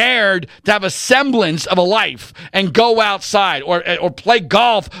actually dared to have a semblance of a life and go outside or play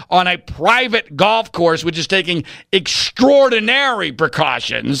golf on a private golf course, which is taking extraordinary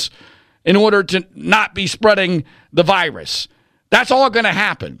precautions in order to not be spreading the virus. That's all going to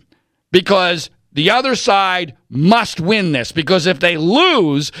happen because the other side must win this, because if they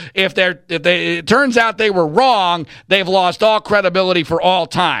lose, if it turns out they were wrong, they've lost all credibility for all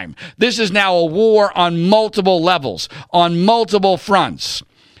time. This is now a war on multiple levels, on multiple fronts.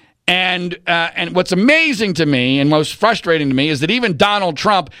 And what's amazing to me and most frustrating to me is that even Donald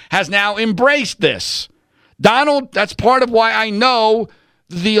Trump has now embraced this. Donald, that's part of why I know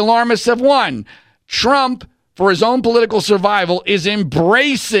the alarmists have won. Trump, for his own political survival, is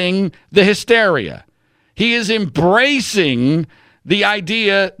embracing the hysteria. He is embracing the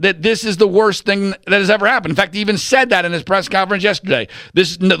idea that this is the worst thing that has ever happened. In fact, he even said that in his press conference yesterday.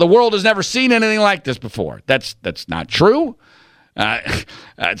 The world has never seen anything like this before. That's not true.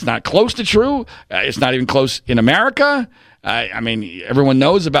 It's not close to true. It's not even close in America. Everyone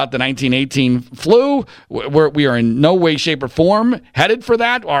knows about the 1918 flu. We are in no way, shape, or form headed for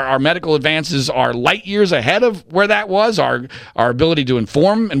that. Our medical advances are light years ahead of where that was. Our ability to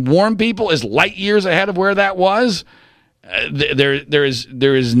inform and warn people is light years ahead of where that was. There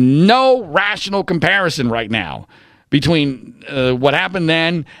is no rational comparison right now between what happened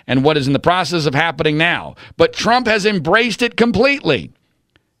then and what is in the process of happening now. But Trump has embraced it completely.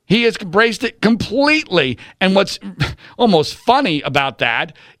 He has embraced it completely. And what's almost funny about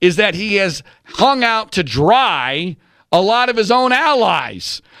that is that he has hung out to dry a lot of his own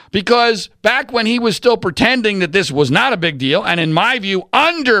allies. Because back when he was still pretending that this was not a big deal, and in my view,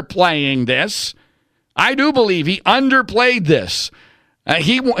 underplaying this, I do believe he underplayed this.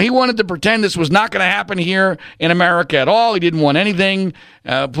 He wanted to pretend this was not going to happen here in America at all. He didn't want anything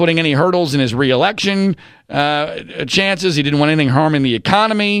putting any hurdles in his reelection chances. He didn't want anything harming the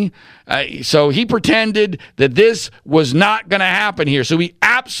economy. So he pretended that this was not going to happen here. So he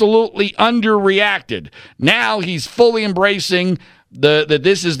absolutely underreacted. Now he's fully embracing that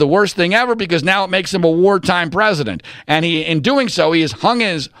this is the worst thing ever, because now it makes him a wartime president. And in doing so, he has hung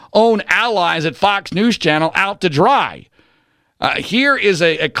his own allies at Fox News Channel out to dry. Here is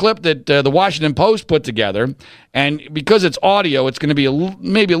a clip that the Washington Post put together, and because it's audio, it's going to be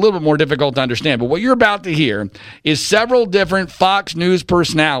maybe a little bit more difficult to understand. But what you're about to hear is several different Fox News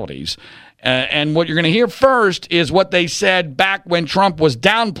personalities, and what you're going to hear first is what they said back when Trump was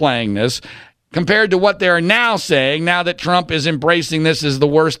downplaying this, compared to what they're now saying now that Trump is embracing this as the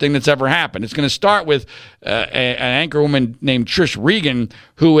worst thing that's ever happened. It's going to start with an anchorwoman named Trish Regan,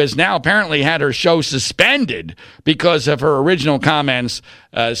 who has now apparently had her show suspended because of her original comments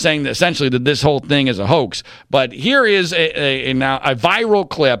saying that essentially that this whole thing is a hoax. But here is a viral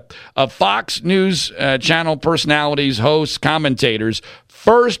clip of Fox News channel personalities, hosts, commentators,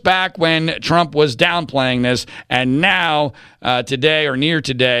 first back when Trump was downplaying this, and now today or near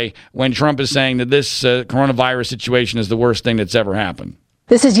today when Trump is saying that this coronavirus situation is the worst thing that's ever happened.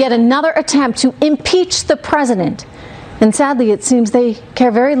 This is yet another attempt to impeach the president. And sadly, it seems they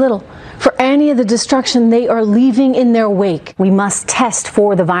care very little for any of the destruction they are leaving in their wake. We must test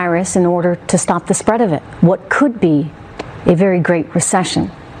for the virus in order to stop the spread of it. What could be a very great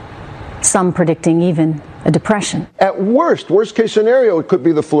recession. Some predicting even a depression. At worst case scenario, it could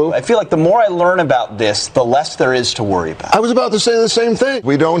be the flu. I feel like the more I learn about this, the less there is to worry about. I was about to say the same thing.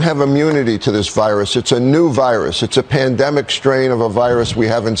 We don't have immunity to this virus. It's a new virus. It's a pandemic strain of a virus we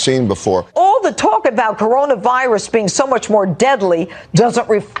haven't seen before. All the talk about coronavirus being so much more deadly doesn't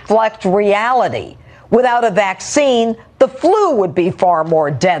reflect reality. Without a vaccine, the flu would be far more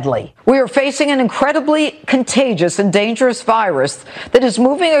deadly. We are facing an incredibly contagious and dangerous virus that is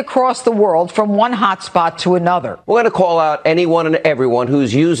moving across the world from one hotspot to another. We're going to call out anyone and everyone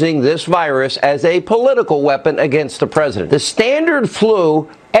who's using this virus as a political weapon against the president. The standard flu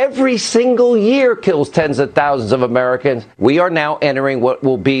every single year kills tens of thousands of Americans. We are now entering what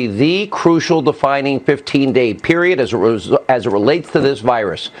will be the crucial defining 15-day period as it relates to this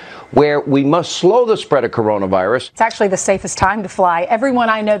virus, where we must slow the spread of coronavirus. It's actually the safest time to fly. Everyone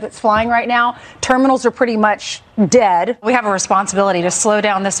I know that's flying right now, terminals are pretty much dead. We have a responsibility to slow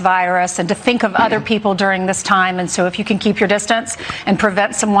down this virus and to think of other people during this time. And so if you can keep your distance and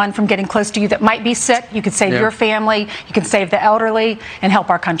prevent someone from getting close to you that might be sick, you could save your family, you can save the elderly, and help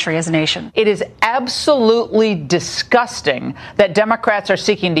our country as a nation. It is absolutely disgusting that Democrats are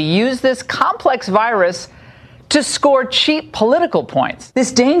seeking to use this complex virus to score cheap political points.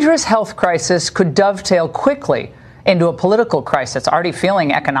 This dangerous health crisis could dovetail quickly into a political crisis, already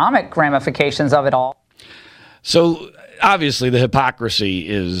feeling economic ramifications of it all. So obviously the hypocrisy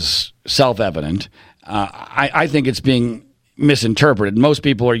is self-evident. I think it's being misinterpreted. Most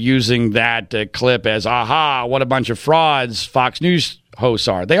people are using that clip as, aha, what a bunch of frauds Fox News hosts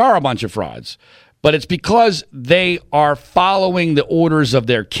are. They are a bunch of frauds, but it's because they are following the orders of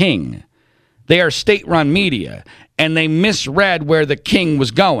their king. They are state-run media, and they misread where the king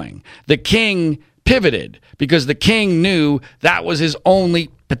was going. The king pivoted because the king knew that was his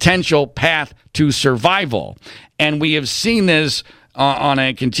only potential path to survival. And we have seen this on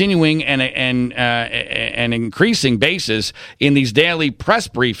a continuing and increasing basis in these daily press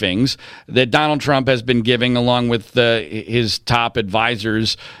briefings that Donald Trump has been giving, along with his top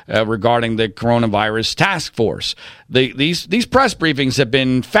advisors regarding the coronavirus task force. These press briefings have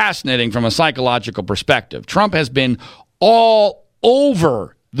been fascinating from a psychological perspective. Trump has been all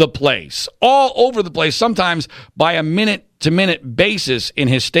over the place, sometimes by a minute-to-minute basis in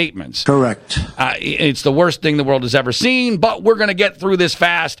his statements. Correct. It's the worst thing the world has ever seen, but we're going to get through this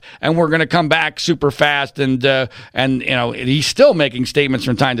fast, and we're going to come back super fast. And he's still making statements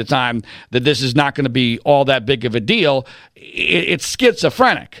from time to time that this is not going to be all that big of a deal. It's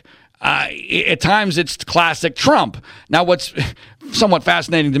schizophrenic. At times, it's classic Trump. Now, what's somewhat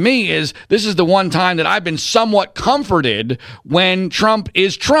fascinating to me is this is the one time that I've been somewhat comforted when Trump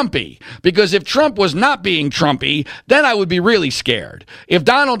is Trumpy. Because if Trump was not being Trumpy, then I would be really scared. If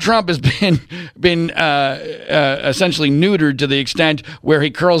Donald Trump has been essentially neutered to the extent where he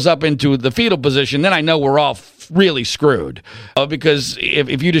curls up into the fetal position, then I know we're all really screwed. Because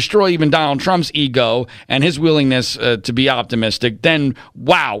if you destroy even Donald Trump's ego and his willingness to be optimistic, then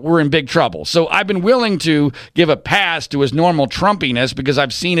wow, we're in big trouble. So I've been willing to give a pass to his normal Trumpiness because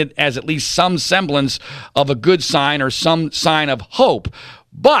I've seen it as at least some semblance of a good sign or some sign of hope.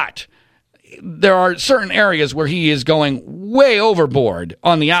 But there are certain areas where he is going way overboard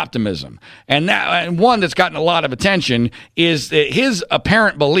on the optimism. And one that's gotten a lot of attention is his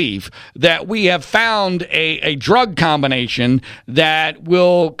apparent belief that we have found a drug combination that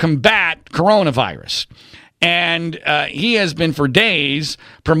will combat coronavirus. And he has been for days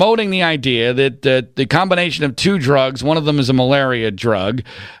promoting the idea that the combination of two drugs, one of them is a malaria drug,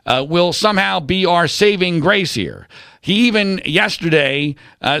 will somehow be our saving grace here. He even yesterday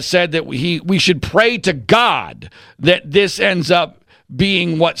said that we should pray to God that this ends up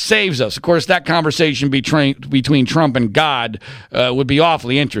being what saves us. Of course, that conversation between Trump and God would be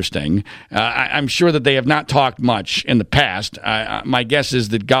awfully interesting. I'm sure that they have not talked much in the past. My guess is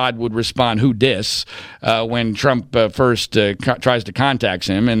that God would respond, "Who dis?" When Trump first tries to contact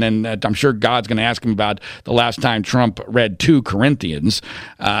him. And then I'm sure God's going to ask him about the last time Trump read 2 Corinthians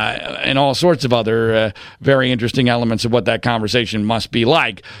and all sorts of other very interesting elements of what that conversation must be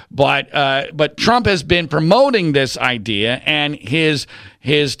like. But Trump has been promoting this idea, and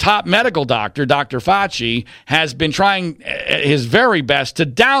his top medical doctor, Dr. Fauci, has been trying his very best to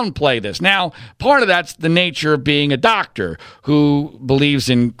downplay this. Now, part of that's the nature of being a doctor who believes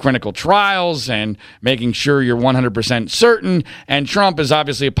in clinical trials and making sure you're 100% certain. And Trump is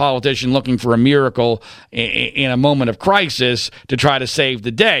obviously a politician looking for a miracle in a moment of crisis to try to save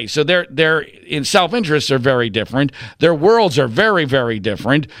the day. So their self-interests are very different. Their worlds are very, very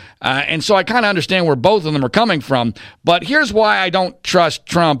different. And so I kind of understand where both of them are coming from. But here's why I don't trust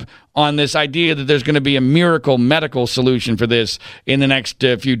Trump on this idea that there's going to be a miracle medical solution for this in the next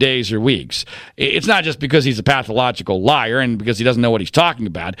few days or weeks. It's not just because he's a pathological liar and because he doesn't know what he's talking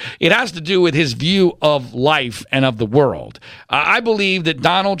about. It has to do with his view of life and of the world. I believe that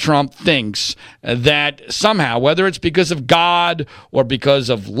Donald Trump thinks that somehow, whether it's because of God or because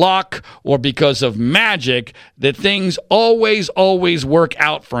of luck or because of magic, that things always work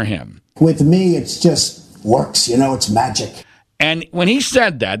out for him. With me, it's just works. It's magic. And when he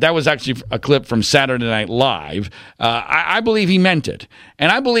said that was actually a clip from Saturday Night Live. I believe he meant it.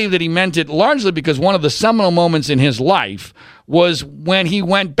 And I believe that he meant it largely because one of the seminal moments in his life was when he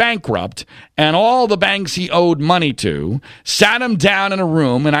went bankrupt and all the banks he owed money to sat him down in a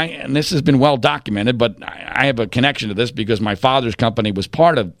room. And this has been well documented, but I have a connection to this because my father's company was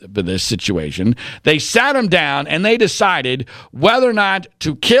part of this situation. They sat him down and they decided whether or not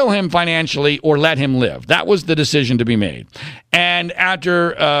to kill him financially or let him live. That was the decision to be made. And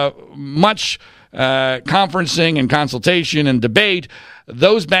after much conferencing and consultation and debate,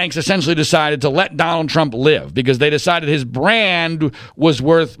 those banks essentially decided to let Donald Trump live because they decided his brand was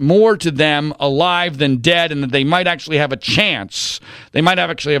worth more to them alive than dead, and that they might actually have a chance. They might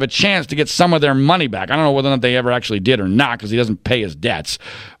actually have a chance to get some of their money back. I don't know whether or not they ever actually did or not because he doesn't pay his debts.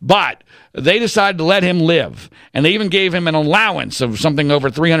 But they decided to let him live, and they even gave him an allowance of something over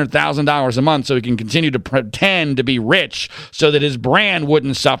 $300,000 a month so he can continue to pretend to be rich so that his brand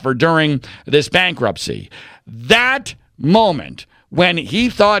wouldn't suffer during this bankruptcy. That moment when he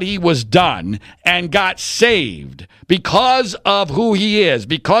thought he was done and got saved because of who he is,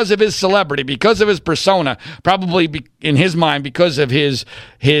 because of his celebrity, because of his persona, probably in his mind because of his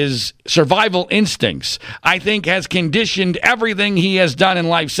survival instincts, I think has conditioned everything he has done in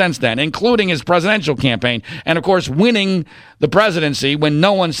life since then, including his presidential campaign, and of course winning the presidency when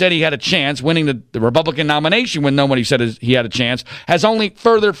no one said he had a chance, winning the Republican nomination when nobody said he had a chance, has only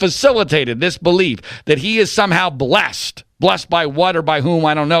further facilitated this belief that he is somehow blessed. Blessed by what or by whom,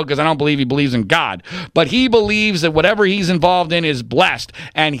 I don't know, because I don't believe he believes in God. But he believes that whatever he's involved in is blessed.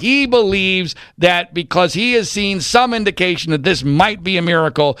 And he believes that because he has seen some indication that this might be a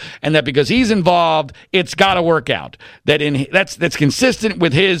miracle and that because he's involved, it's got to work out. That's consistent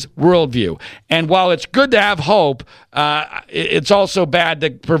with his worldview. And while it's good to have hope, it's also bad to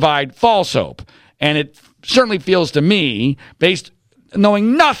provide false hope. And it certainly feels to me, based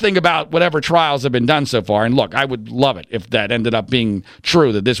knowing nothing about whatever trials have been done so far, and look, I would love it if that ended up being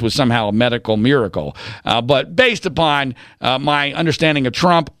true, that this was somehow a medical miracle. But based upon my understanding of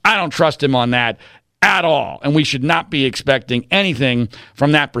Trump, I don't trust him on that at all, and we should not be expecting anything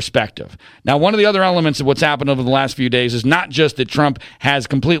from that perspective. Now, one of the other elements of what's happened over the last few days is not just that Trump has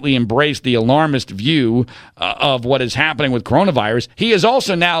completely embraced the alarmist view of what is happening with coronavirus, he is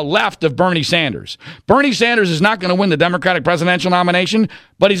also now left of Bernie Sanders. Bernie Sanders is not going to win the Democratic presidential nomination,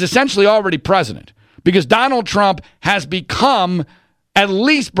 but he's essentially already president because Donald Trump has become at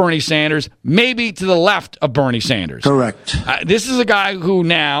least Bernie Sanders, maybe to the left of Bernie Sanders. Correct. This is a guy who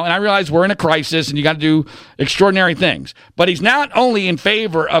now, and I realize we're in a crisis and you got to do extraordinary things, but he's not only in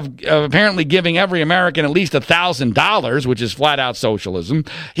favor of apparently giving every American at least $1,000, which is flat out socialism.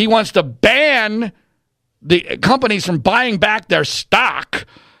 He wants to ban the companies from buying back their stock.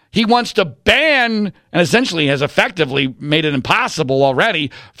 He wants to ban, and essentially has effectively made it impossible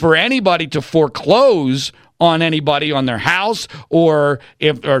already for anybody to foreclose on anybody on their house or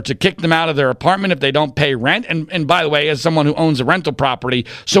to kick them out of their apartment if they don't pay rent. And by the way, as someone who owns a rental property,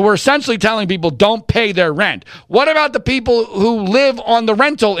 so we're essentially telling people don't pay their rent. What about the people who live on the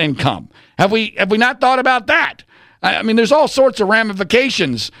rental income? Have we not thought about that? I mean, there's all sorts of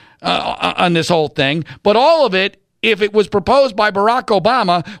ramifications on this whole thing, but all of it, if it was proposed by Barack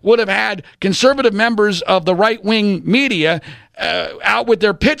Obama, would have had conservative members of the right-wing media out with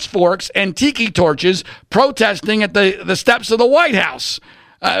their pitchforks and tiki torches protesting at the steps of the White House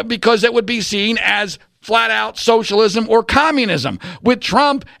because it would be seen as flat-out socialism or communism. With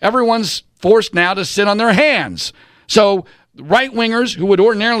Trump, everyone's forced now to sit on their hands. So right-wingers who would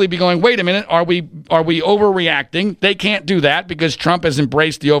ordinarily be going, wait a minute, are we overreacting? They can't do that because Trump has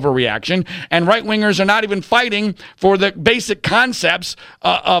embraced the overreaction. And right-wingers are not even fighting for the basic concepts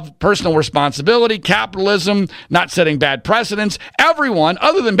of personal responsibility, capitalism, not setting bad precedents. Everyone,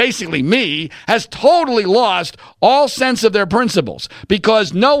 other than basically me, has totally lost all sense of their principles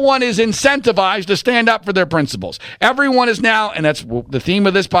because no one is incentivized to stand up for their principles. Everyone is now, and that's the theme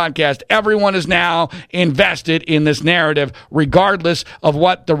of this podcast, everyone is now invested in this narrative regardless of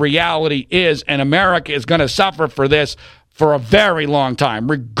what the reality is, and America is going to suffer for this for a very long time,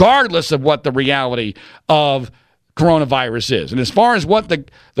 regardless of what the reality of coronavirus is. And as far as what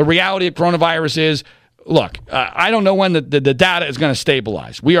the reality of coronavirus is, look, I don't know when the data is going to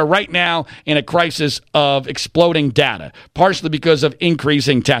stabilize. We are right now in a crisis of exploding data, partially because of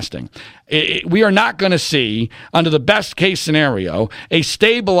increasing testing. We are not going to see, under the best case scenario, a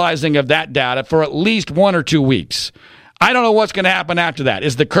stabilizing of that data for at least 1 or 2 weeks. I don't know what's going to happen after that.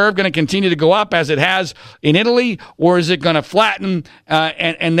 Is the curve going to continue to go up as it has in Italy, or is it going to flatten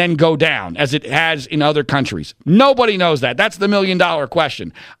and then go down as it has in other countries? Nobody knows that. That's the million-dollar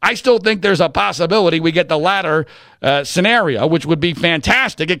question. I still think there's a possibility we get the latter scenario, which would be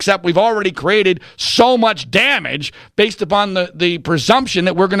fantastic, except we've already created so much damage based upon the presumption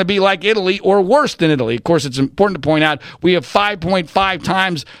that we're going to be like Italy or worse than Italy. Of course, it's important to point out we have 5.5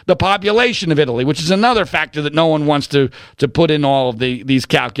 times the population of Italy, which is another factor that no one wants to put in all of these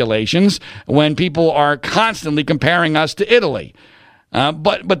calculations when people are constantly comparing us to Italy.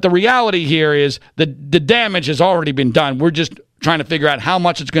 But the reality here is the damage has already been done. We're just trying to figure out how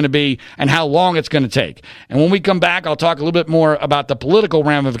much it's going to be and how long it's going to take. And when we come back, I'll talk a little bit more about the political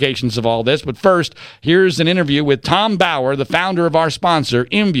ramifications of all this. But first, here's an interview with Tom Bauer, the founder of our sponsor,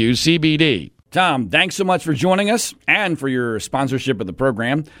 Imbue CBD. Tom, thanks so much for joining us and for your sponsorship of the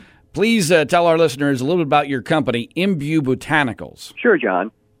program. Please tell our listeners a little bit about your company, Imbue Botanicals. Sure,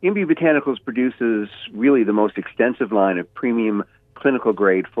 John. Imbue Botanicals produces really the most extensive line of premium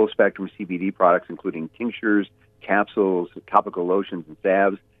clinical-grade full-spectrum CBD products, including tinctures, capsules, topical lotions, and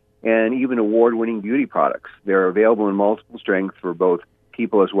salves, and even award-winning beauty products. They're available in multiple strengths for both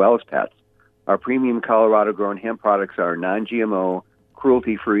people as well as pets. Our premium Colorado-grown hemp products are non-GMO,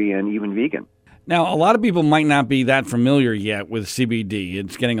 cruelty-free, and even vegan. Now, a lot of people might not be that familiar yet with CBD.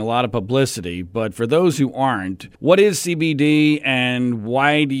 It's getting a lot of publicity, but for those who aren't, what is CBD and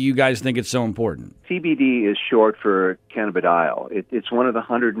why do you guys think it's so important? CBD is short for cannabidiol. It's one of the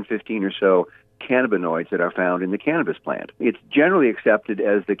 115 or so cannabinoids that are found in the cannabis plant. It's generally accepted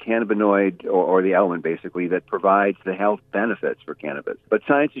as the cannabinoid or the element, basically, that provides the health benefits for cannabis. But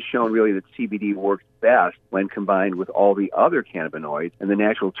science has shown really that CBD works best when combined with all the other cannabinoids and the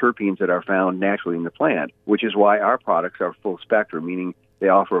natural terpenes that are found naturally in the plant, which is why our products are full spectrum, meaning they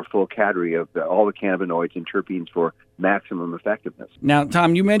offer a full category of all the cannabinoids and terpenes for maximum effectiveness. Now,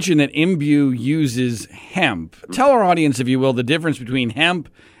 Tom, you mentioned that Imbue uses hemp. Tell our audience, if you will, the difference between hemp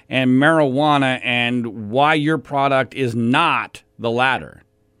and marijuana and why your product is not the latter.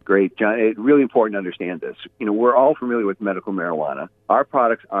 Great, John. It's really important to understand this. We're all familiar with medical marijuana. Our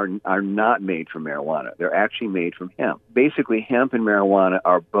products are not made from marijuana. They're actually made from hemp. Basically, hemp and marijuana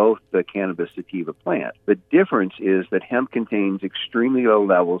are both the cannabis sativa plant. The difference is that hemp contains extremely low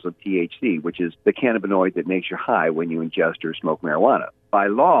levels of THC, which is the cannabinoid that makes you high when you ingest or smoke marijuana. By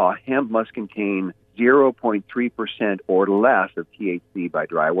law, hemp must contain 0.3% or less of THC by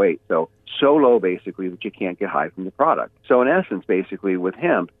dry weight. So low, basically, that you can't get high from the product. So in essence, basically, with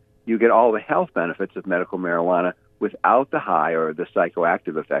hemp, you get all the health benefits of medical marijuana without the high or the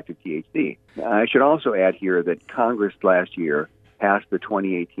psychoactive effect of THC. I should also add here that Congress last year passed the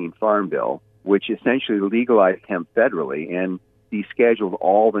 2018 Farm Bill, which essentially legalized hemp federally and descheduled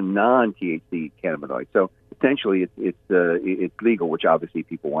all the non-THC cannabinoids. So essentially, it's legal, which obviously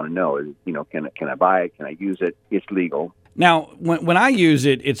people want to know. Can I buy it? Can I use it? It's legal. Now, when I use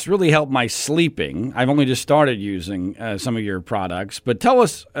it, it's really helped my sleeping. I've only just started using some of your products, but tell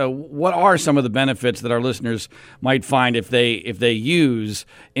us what are some of the benefits that our listeners might find if they use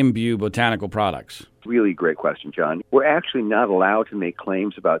Imbue botanical products? Really great question, John. We're actually not allowed to make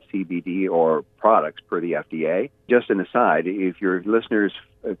claims about CBD or products per the FDA. Just an aside, if your listeners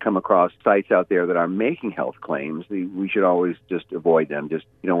come across sites out there that are making health claims, we should always just avoid them. You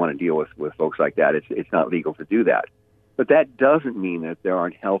don't want to deal with folks like that. It's not legal to do that. But that doesn't mean that there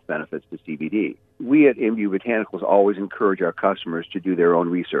aren't health benefits to CBD. We at Imbue Botanicals always encourage our customers to do their own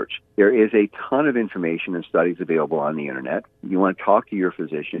research. There is a ton of information and studies available on the Internet. You want to talk to your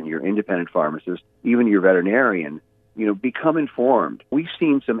physician, your independent pharmacist, even your veterinarian. Become informed. We've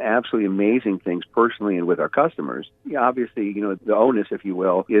seen some absolutely amazing things personally and with our customers. Obviously, the onus, if you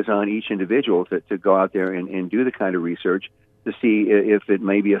will, is on each individual to go out there and do the kind of research to see if it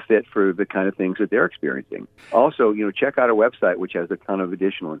may be a fit for the kind of things that they're experiencing. Also, check out our website, which has a ton of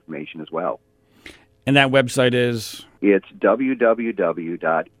additional information as well. And that website is? It's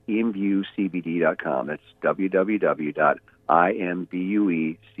www.imbuecbd.com. That's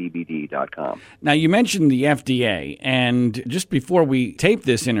www.imbuecbd.com. Now, you mentioned the FDA, and just before we taped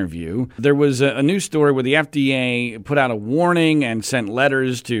this interview, there was a news story where the FDA put out a warning and sent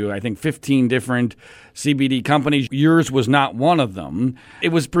letters to, I think, 15 different CBD companies. Yours was not one of them. It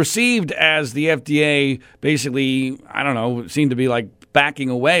was perceived as the FDA basically, seemed to be like backing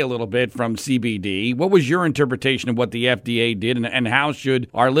away a little bit from CBD. What was your interpretation of what the FDA did, and how should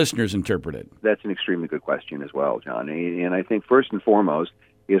our listeners interpret it? That's an extremely good question as well, John. And I think first and foremost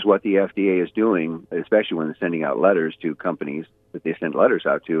is what the FDA is doing, especially when they're sending out letters to companies that they send letters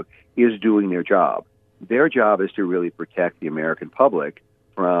out to, is doing their job. Their job is to really protect the American public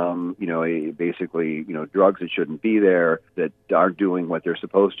from, basically, drugs that shouldn't be there, that aren't doing what they're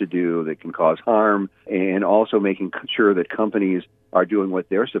supposed to do, that can cause harm, and also making sure that companies are doing what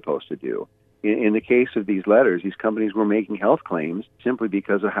they're supposed to do. In the case of these letters, these companies were making health claims simply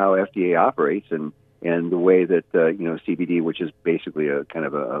because of how FDA operates and the way that, CBD, which is basically a kind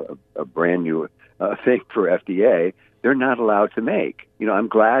of a brand new thing for FDA, they're not allowed to make. I'm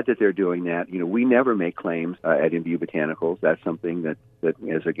glad that they're doing that. We never make claims at Imbue Botanicals. That's something that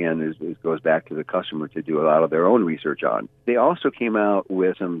goes back to the customer to do a lot of their own research on. They also came out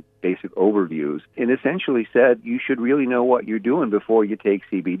with some basic overviews and essentially said you should really know what you're doing before you take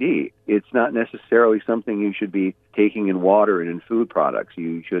CBD. It's not necessarily something you should be taking in water and in food products.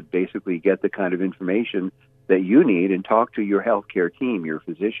 You should basically get the kind of information that you need and talk to your healthcare team, your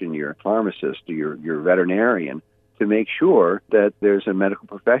physician, your pharmacist, your veterinarian, to make sure that there's a medical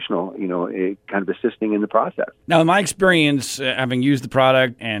professional, kind of assisting in the process. Now, in my experience, having used the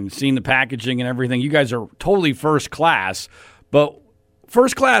product and seen the packaging and everything, you guys are totally first class, but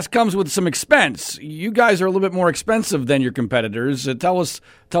first class comes with some expense. You guys are a little bit more expensive than your competitors. Tell us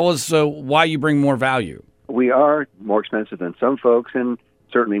why you bring more value. We are more expensive than some folks, and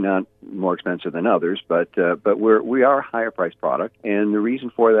certainly not more expensive than others, but we are a higher priced product, and the reason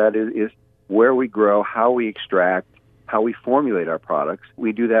for that is where we grow, how we extract, how we formulate our products.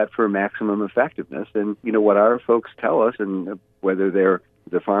 We do that for maximum effectiveness. And, what our folks tell us, and whether they're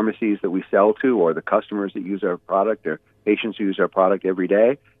the pharmacies that we sell to or the customers that use our product or patients who use our product every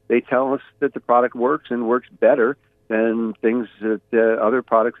day, they tell us that the product works and works better than things that other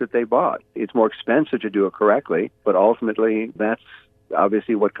products that they bought. It's more expensive to do it correctly, but ultimately that's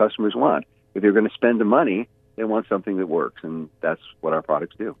obviously what customers want. If they're going to spend the money, they want something that works, and that's what our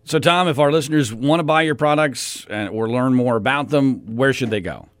products do. So, Tom, if our listeners want to buy your products or learn more about them, where should they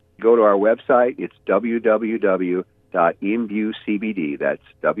go? Go to our website. It's www.imbuecbd. That's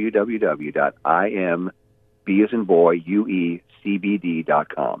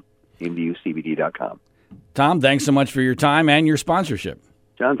www.imbuecbd.com. imbuecbd.com. Tom, thanks so much for your time and your sponsorship.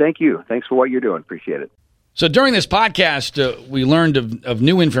 John, thank you. Thanks for what you're doing. Appreciate it. So during this podcast, we learned of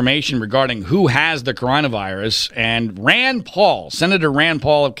new information regarding who has the coronavirus, and Senator Rand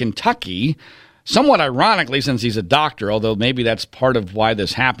Paul of Kentucky, somewhat ironically since he's a doctor, although maybe that's part of why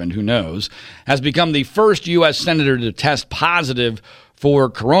this happened, who knows, has become the first U.S. senator to test positive for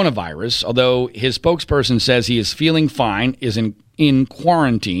coronavirus, although his spokesperson says he is feeling fine, is in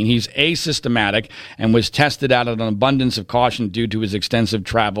quarantine. He's asymptomatic and was tested out of an abundance of caution due to his extensive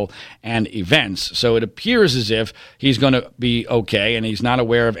travel and events. So it appears as if he's going to be okay, and he's not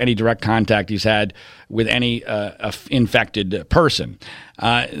aware of any direct contact he's had with any infected person.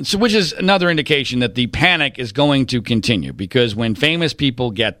 Which is another indication that the panic is going to continue, because when famous people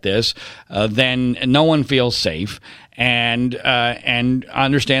get this, then no one feels safe. And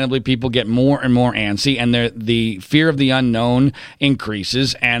understandably, people get more and more antsy, and the fear of the unknown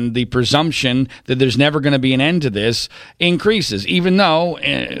increases, and the presumption that there's never going to be an end to this increases, even though,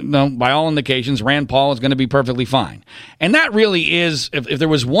 by all indications, Rand Paul is going to be perfectly fine. And that really is, if there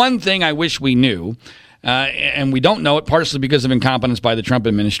was one thing I wish we knew, and we don't know it partially because of incompetence by the Trump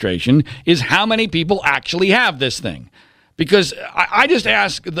administration, is how many people actually have this thing. Because I just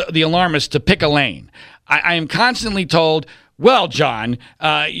ask the alarmists to pick a lane. I am constantly told, well, John,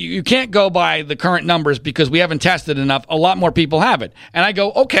 you can't go by the current numbers because we haven't tested enough. A lot more people have it. And I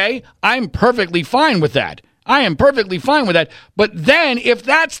go, okay, I'm perfectly fine with that. But then, if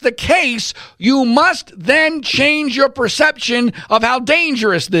that's the case, you must then change your perception of how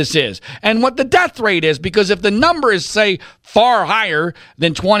dangerous this is and what the death rate is. Because if the number is, say, far higher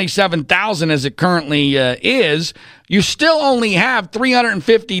than 27,000 as it currently is, you still only have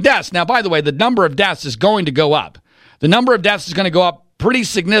 350 deaths. Now, by the way, the number of deaths is going to go up. The number of deaths is going to go up pretty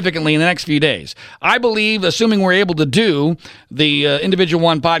significantly in the next few days. I believe, assuming we're able to do the Individual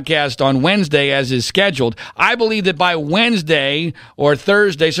One podcast on Wednesday as is scheduled, I believe that by Wednesday or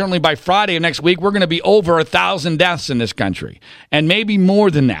Thursday, certainly by Friday of next week, we're going to be over 1,000 deaths in this country, and maybe more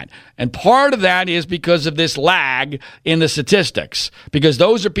than that. And part of that is because of this lag in the statistics, because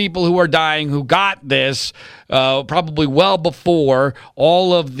those are people who are dying who got this probably well before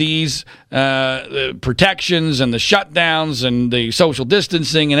all of these protections and the shutdowns and the social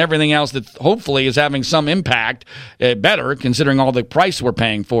distancing and everything else that hopefully is having some impact, better considering all the price we're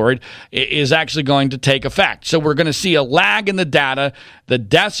paying for it, is actually going to take effect. So we're going to see a lag in the data. The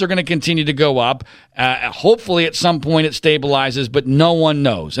deaths are going to continue to go up. Hopefully at some point it stabilizes, but no one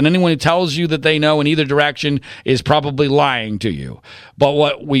knows. And anyone who tells you that they know in either direction is probably lying to you. But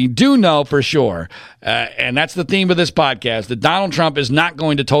what we do know for sure, and that's the theme of this podcast, that Donald Trump is not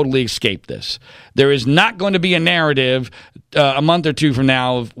going to totally escape this. There is not going to be a narrative a month or two from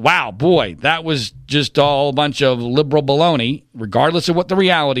now of, wow, boy, that was just all a bunch of liberal baloney, regardless of what the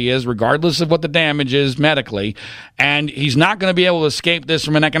reality is, regardless of what the damage is medically. And he's not going to be able to escape this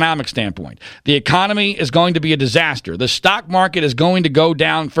from an economic standpoint. The economy is going to be a disaster. The stock market is going to go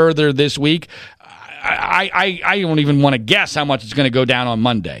down further this week. I don't even want to guess how much it's going to go down on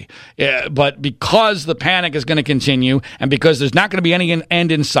Monday. But because the panic is going to continue, and because there's not going to be any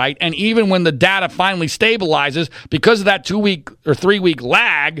end in sight, and even when the data finally stabilizes, because of that 2-week or 3-week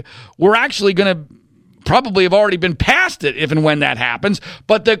lag, we're actually going to probably have already been past it if and when that happens.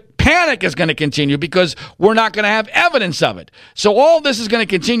 But the panic is going to continue because we're not going to have evidence of it. So all this is going to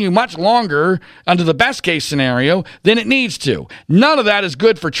continue much longer under the best case scenario than it needs to. None of that is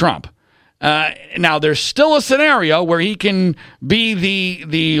good for Trump. Now, there's still a scenario where he can be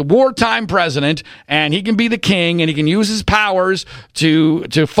the wartime president, and he can be the king, and he can use his powers to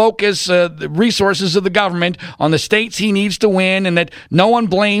focus the resources of the government on the states he needs to win, and that no one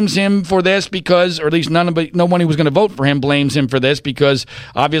blames him for this because, or at least no one who was going to vote for him blames him for this because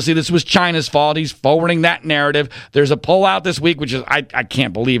obviously this was China's fault. He's forwarding that narrative. There's a poll out this week, which is I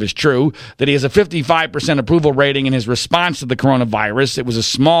can't believe is true, that he has a 55% approval rating in his response to the coronavirus. It was a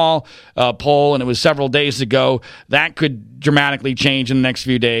small poll, and it was several days ago. That could dramatically change in the next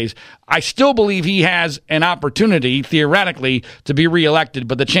few days. I still believe he has an opportunity, theoretically, to be reelected,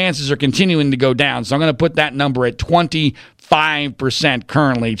 but the chances are continuing to go down. So I'm going to put that number at 25%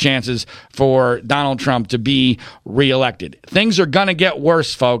 currently, chances for Donald Trump to be reelected. Things are going to get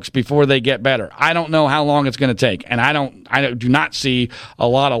worse, folks, before they get better. I don't know how long it's going to take, and I do not see a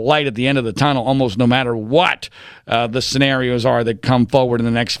lot of light at the end of the tunnel, almost no matter what the scenarios are that come forward in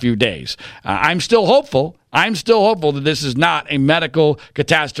the next few days. I'm still hopeful. I'm still hopeful that this is not a medical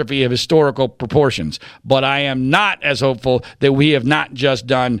catastrophe of historical proportions, but I am not as hopeful that we have not just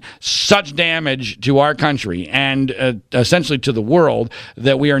done such damage to our country and essentially to the world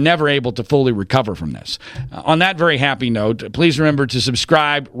that we are never able to fully recover from this. On that very happy note, please remember to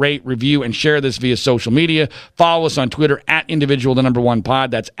subscribe, rate, review, and share this via social media. Follow us on Twitter at individual1pod.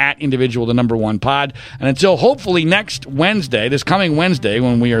 That's at individual1pod. And until hopefully next Wednesday, this coming Wednesday,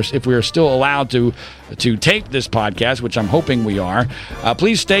 when if we are still allowed to tape this podcast, which I'm hoping we are,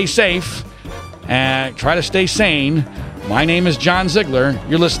 please stay safe and try to stay sane. My name is John Ziegler.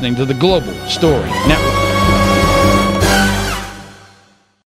 You're listening to the Global Story Network.